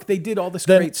look, they did all this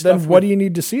great stuff. Then what do you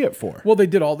need to see it for? Well, they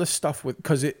did all this stuff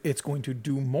because it's going to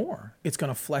do more. It's going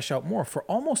to flesh out more. For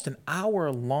almost an hour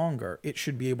longer, it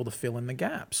should be able to fill in the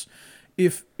gaps.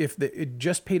 If it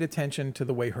just paid attention to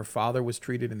the way her father was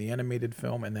treated in the animated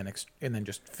film and then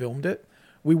just filmed it,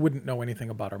 we wouldn't know anything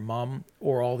about her mom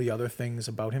or all the other things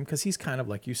about him, because he's kind of,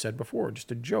 like you said before, just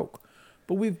a joke.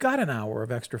 But we've got an hour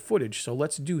of extra footage, so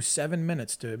let's do 7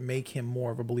 minutes to make him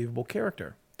more of a believable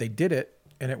character. They did it.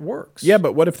 And it works. Yeah,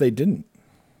 but what if they didn't?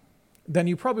 Then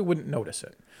you probably wouldn't notice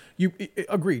it.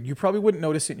 Agreed. You probably wouldn't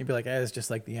notice it, and you'd be like, it's just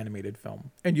like the animated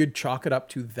film. And you'd chalk it up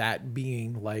to that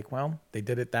being like, well, they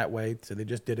did it that way, so they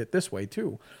just did it this way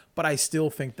too. But I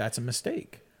still think that's a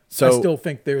mistake. So I still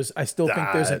think there's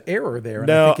an error there.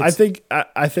 No, I think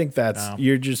that's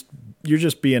you're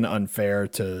just being unfair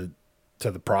to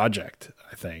the project,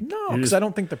 I think. No, because I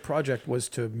don't think the project was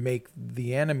to make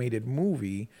the animated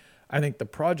movie. I think the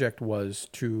project was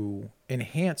to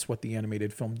enhance what the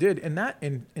animated film did. And that,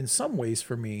 in some ways,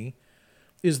 for me,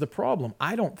 is the problem.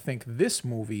 I don't think this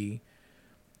movie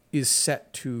is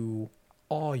set to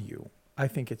awe you. I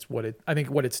think what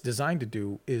it's designed to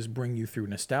do is bring you through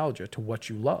nostalgia to what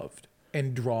you loved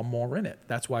and draw more in it.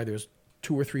 That's why there's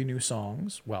 2 or 3 new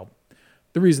songs. Well,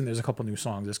 the reason there's a couple new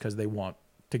songs is because they want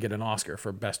to get an Oscar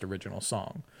for Best Original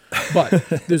Song. But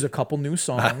there's a couple new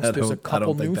songs. There's a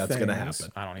couple new things. I don't think that's going to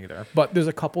happen. I don't either. But there's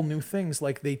a couple new things.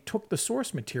 Like, they took the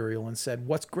source material and said,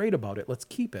 what's great about it? Let's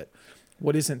keep it.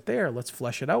 What isn't there? Let's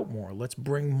flesh it out more. Let's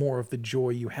bring more of the joy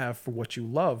you have for what you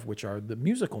love, which are the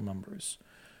musical numbers.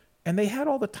 And they had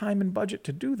all the time and budget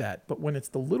to do that. But when it's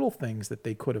the little things that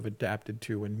they could have adapted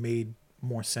to and made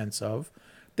more sense of,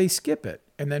 they skip it.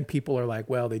 And then people are like,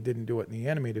 well, they didn't do it in the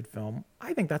animated film.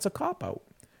 I think that's a cop-out.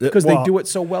 Because they do it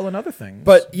so well in other things.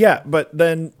 But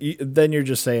then you're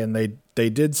just saying they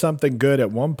did something good at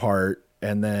one part,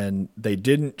 and then they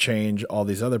didn't change all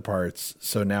these other parts,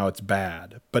 so now it's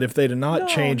bad. But if they'd have not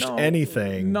changed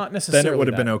anything, not necessarily, then it would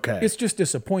have been okay. It's just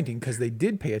disappointing because they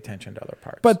did pay attention to other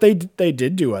parts. But they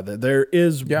did do other. There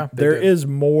is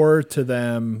more to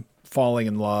them falling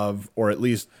in love, or at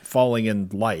least falling in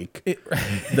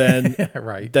than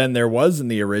there was in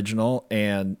the original.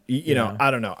 And you know, I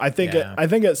don't know. I think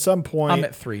at some point, I'm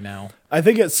at 3 now. I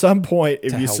think at some point,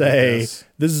 if you say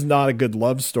this is not a good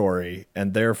love story,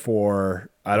 and therefore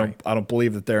I don't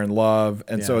believe that they're in love,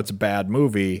 and so it's a bad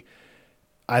movie,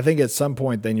 I think at some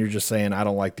point then you're just saying I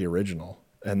don't like the original,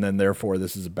 and then therefore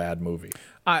this is a bad movie.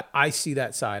 I see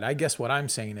that side. I guess what I'm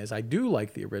saying is I do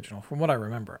like the original. From what I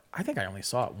remember, I think I only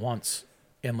saw it once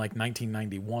in like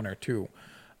 1991 or 2.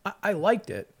 I liked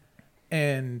it,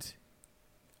 and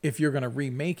if you're going to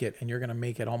remake it and you're going to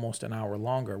make it almost an hour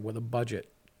longer with a budget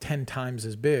 10 times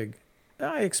as big,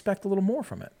 I expect a little more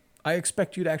from it. I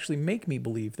expect you to actually make me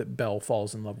believe that Belle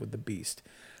falls in love with the Beast.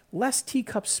 Less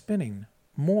teacup spinning,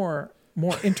 more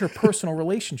interpersonal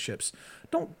relationships.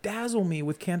 Don't dazzle me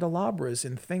with candelabras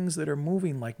and things that are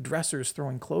moving like dressers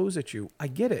throwing clothes at you. I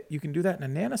get it. You can do that in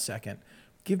a nanosecond.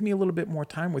 Give me a little bit more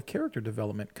time with character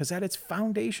development, because at its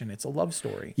foundation, it's a love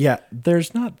story. Yeah,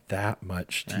 there's not that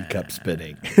much teacup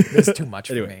spinning. There's too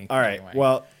much anyway, for me. All right. Anyway.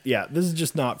 Well, yeah, this is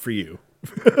just not for you.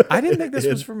 I didn't think this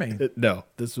was for me. No,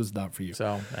 this was not for you.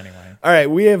 So anyway. All right,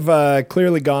 we have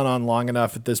clearly gone on long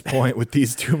enough at this point with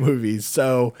these two movies.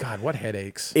 So God, what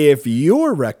headaches. If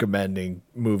you're recommending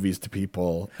movies to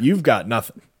people, you've got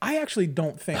nothing. I actually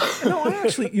don't think. No,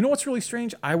 you know what's really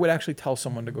strange? I would actually tell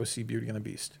someone to go see Beauty and the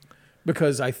Beast.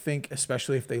 Because I think,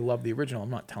 especially if they love the original,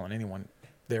 I'm not telling anyone,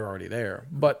 they're already there.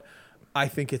 But I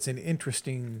think it's an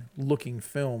interesting looking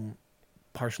film,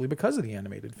 partially because of the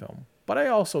animated film. But I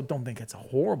also don't think it's a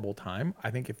horrible time.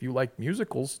 I think if you like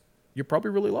musicals, you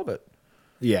probably really love it.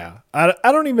 Yeah. I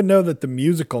don't even know that the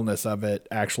musicalness of it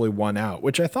actually won out,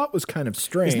 which I thought was kind of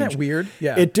strange. Isn't that weird?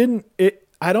 Yeah.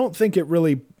 I don't think it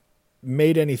really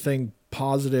made anything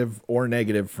positive or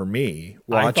negative for me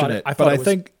watching it. I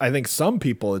think some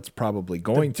people it's probably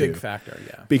going to. Big factor,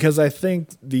 yeah. Because I think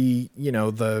the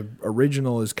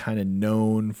original is kind of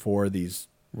known for these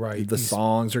the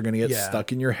songs are going to get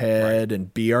stuck in your head,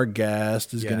 and Be Our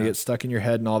Guest is going to get stuck in your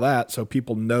head and all that. So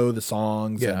people know the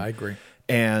songs. Yeah, I agree.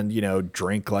 And,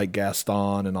 Drink Like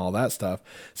Gaston and all that stuff.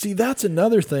 See, that's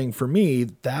another thing for me.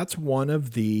 That's one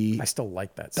of the... I still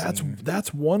like that scene.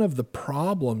 That's one of the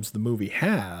problems the movie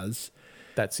has.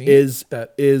 That scene?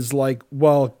 Is like,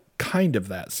 well, kind of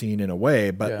that scene in a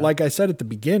way. But like I said at the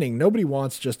beginning, nobody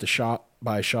wants just a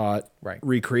shot-by-shot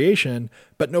recreation,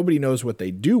 but nobody knows what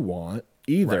they do want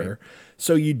either. Right.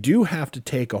 So you do have to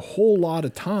take a whole lot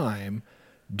of time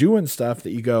doing stuff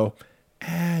that you go...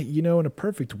 in a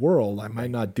perfect world, I might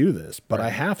not do this, but I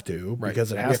have to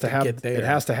because it has to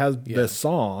have this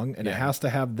song and it has to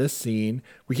have this scene.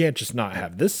 We can't just not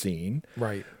have this scene.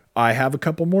 Right. I have a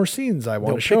couple more scenes I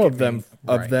want to show of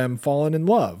them falling in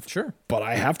love. Sure. But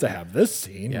I have to have this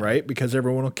scene, right? Because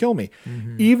everyone will kill me.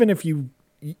 Mm-hmm. Even if you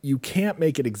can't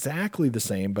make it exactly the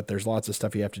same, but there's lots of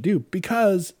stuff you have to do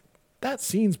because that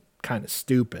scene's kind of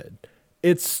stupid.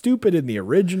 It's stupid in the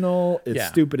original. It's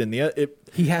stupid in the...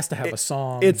 He has to have a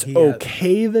song. It's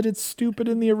okay that it's stupid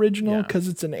in the original because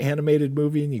it's an animated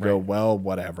movie and you go, well,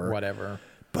 whatever. Whatever.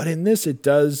 But in this, it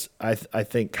does, I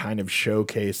think, kind of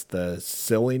showcase the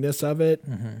silliness of it.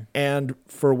 Mm-hmm. And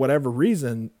for whatever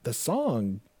reason, the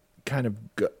song kind of,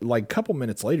 like a couple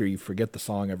minutes later, you forget the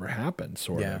song ever happened,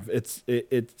 sort of.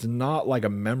 It's not like a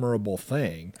memorable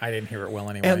thing. I didn't hear it well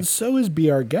anyway. And so is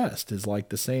Be Our Guest is like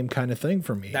the same kind of thing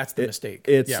for me. That's the mistake.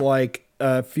 It's like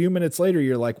a few minutes later,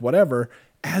 you're like, whatever.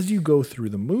 As you go through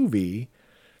the movie,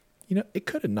 it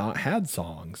could have not had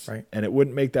songs, and it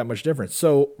wouldn't make that much difference.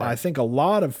 So I think a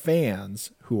lot of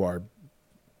fans who are,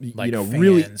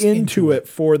 really into it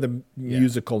for the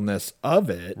musicalness of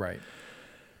it,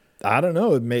 I don't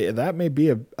know. That may be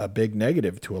a big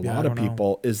negative to a lot of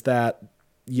people. Is that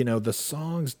the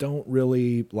songs don't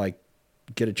really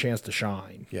get a chance to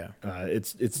shine. Yeah,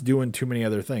 it's doing too many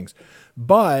other things,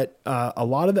 but a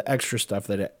lot of the extra stuff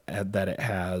that it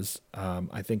has,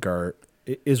 I think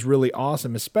is really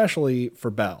awesome, especially for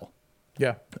Belle.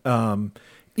 Yeah.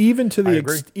 Even to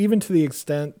the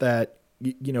extent that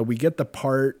we get the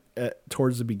part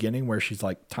towards the beginning where she's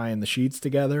like tying the sheets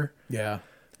together. Yeah.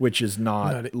 Which is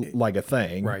not like a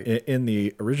thing in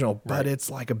the original, but it's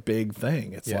like a big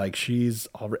thing. It's like she's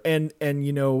already,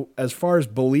 and as far as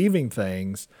believing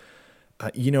things,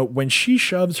 when she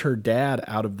shoves her dad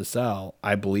out of the cell,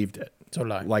 I believed it. So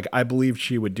did I. Like I believed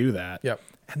she would do that. Yep.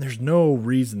 And there's no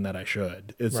reason that I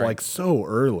should. It's like so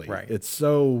early. Right. It's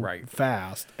so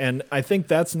fast. And I think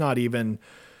that's not even...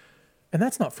 And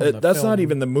that's not from that's not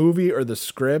even the movie or the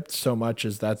script so much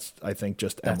as I think,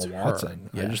 just Emma Watson.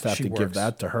 I just have to give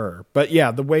that to her. But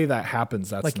yeah, the way that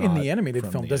happens, that's like in the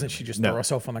animated film, doesn't she just throw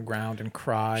herself on the ground and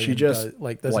cry? She just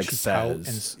doesn't she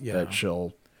says that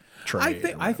she'll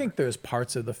trade. I think there's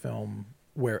parts of the film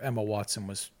where Emma Watson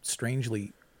was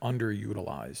strangely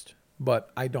underutilized,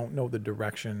 but I don't know the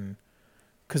direction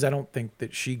because I don't think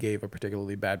that she gave a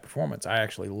particularly bad performance. I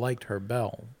actually liked her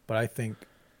Belle, but I think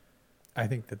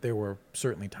that there were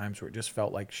certainly times where it just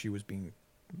felt like she was being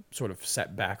sort of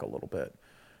set back a little bit.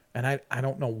 And I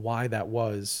don't know why that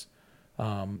was,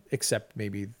 except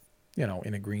maybe,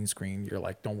 in a green screen, you're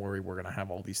like, don't worry, we're going to have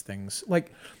all these things.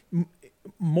 Like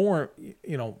more,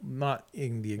 not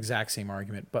in the exact same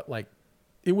argument, but like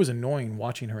it was annoying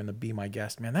watching her in the Be My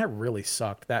Guest. Man, that really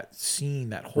sucked. That scene,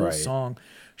 that whole song,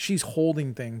 she's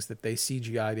holding things that they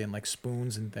CGI'd in, like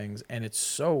spoons and things, and it's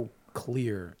so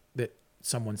clear that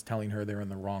someone's telling her they're in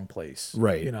the wrong place.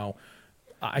 Right. You know,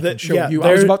 I can show you.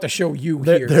 I was about to show you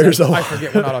here. I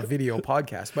forget we're not a video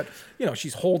podcast, but you know,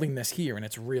 she's holding this here and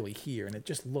it's really here, and it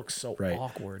just looks so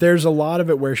awkward. There's a lot of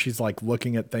it where she's like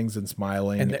looking at things and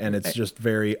smiling, and it's just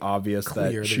very obvious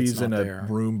that she's in a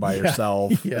room by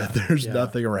herself. There's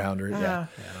nothing around her.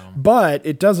 But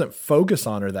it doesn't focus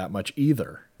on her that much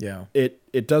either. Yeah.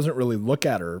 It doesn't really look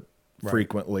at her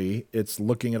frequently. It's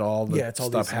looking at all the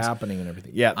stuff happening and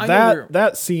everything.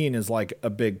 That scene is like a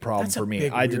big problem for me.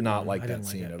 I did not like that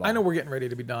scene at all. I know we're getting ready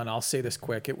to be done. I'll say this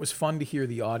quick. It was fun to hear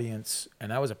the audience,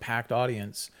 and that was a packed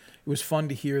audience. It was fun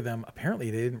to hear them.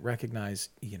 Apparently they didn't recognize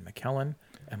Ian McKellen,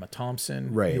 Emma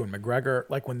Thompson, Ewan McGregor.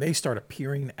 Like when they start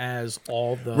appearing as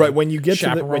all the when you get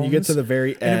to the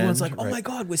very end, and everyone's like, "Oh my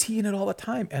God, was he in it all the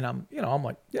time?" And I'm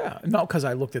like, "Yeah," not because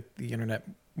I looked at the internet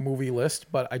movie list,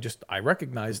 but I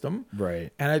recognized them,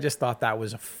 and I just thought that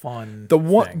was a fun. The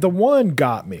one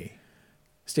got me.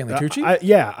 Stanley Tucci.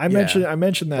 I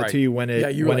mentioned that to you when it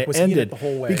ended the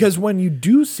whole way? Because when you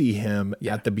do see him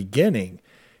at the beginning,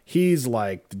 he's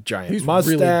like the giant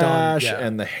mustache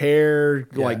and the hair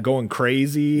like going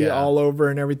crazy all over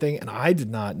and everything. And I did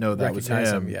not know that was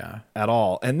him at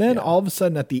all. And then all of a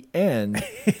sudden at the end,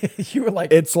 you were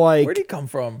like, it's like, where'd he come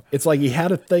from? It's like he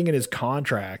had a thing in his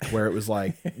contract where it was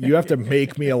like, you have to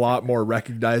make me a lot more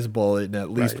recognizable in at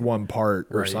least one part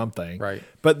or something. Right.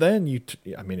 But then it's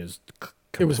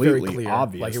completely was very clear,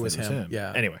 obvious like it was him.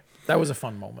 Yeah. Anyway. That was a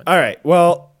fun moment. All right.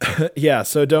 Well,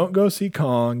 so don't go see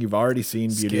Kong. You've already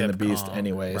seen Beauty and the Beast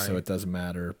anyway, so it doesn't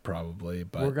matter probably.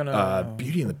 But we're gonna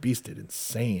Beauty and the Beast did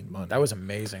insane money. That was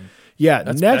amazing. Yeah.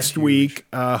 Next week,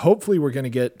 hopefully we're going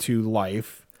to get to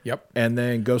Life. Yep. And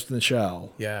then Ghost in the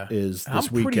Shell is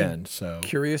this weekend. So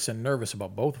curious and nervous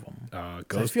about both of them. I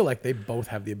feel like they both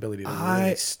have the ability to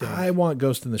really stink. I want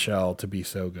Ghost in the Shell to be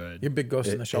so good. You're a big Ghost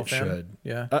in the Shell fan? Should.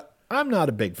 Yeah. I'm not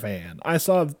a big fan. I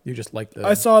saw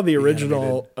the original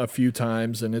animated a few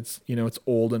times, and it's it's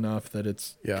old enough that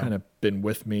it's kind of been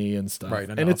with me and stuff. Right,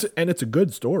 and it's a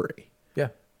good story. Yeah.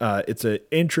 It's an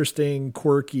interesting,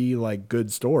 quirky, like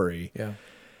good story. Yeah.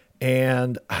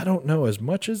 And I don't know, as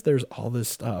much as there's all this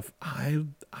stuff, I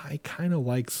kind of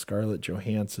like Scarlett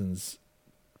Johansson's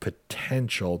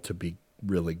potential to be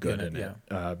really good in it.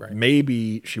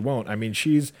 Maybe she won't. I mean,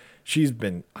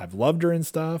 I've loved her and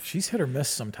stuff. She's hit or miss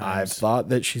sometimes. I've thought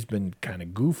that she's been kind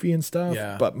of goofy and stuff.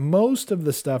 Yeah. But most of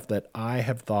the stuff that I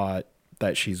have thought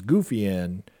that she's goofy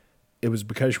in, it was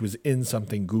because she was in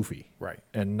something goofy. Right.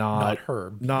 And not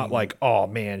her. Not like, oh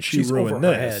man, she's ruined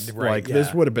this. Head, right. Like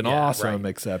this would have been awesome,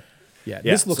 except. Yeah.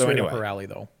 This looks right up her alley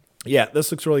though. Yeah,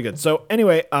 this looks really good. So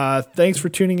anyway, thanks for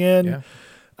tuning in. Yeah.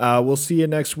 We'll see you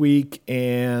next week,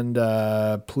 and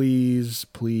please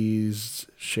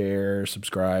share,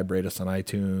 subscribe, rate us on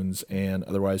iTunes, and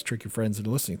otherwise trick your friends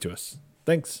into listening to us.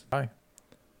 Thanks. Bye.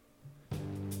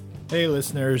 Hey,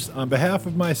 listeners. On behalf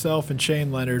of myself and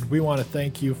Shane Leonard, we want to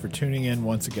thank you for tuning in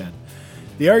once again.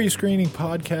 The Are You Screening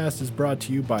podcast is brought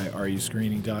to you by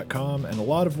areyouscreening.com and a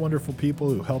lot of wonderful people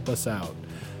who help us out.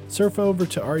 Surf over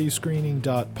to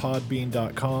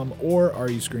areyouscreening.podbean.com or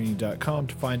areyouscreening.com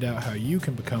to find out how you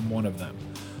can become one of them.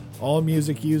 All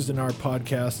music used in our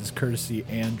podcast is courtesy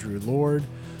Andrew Lord.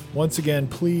 Once again,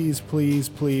 please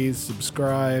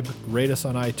subscribe, rate us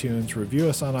on iTunes, review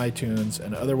us on iTunes,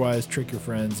 and otherwise trick your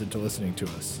friends into listening to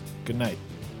us. Good night.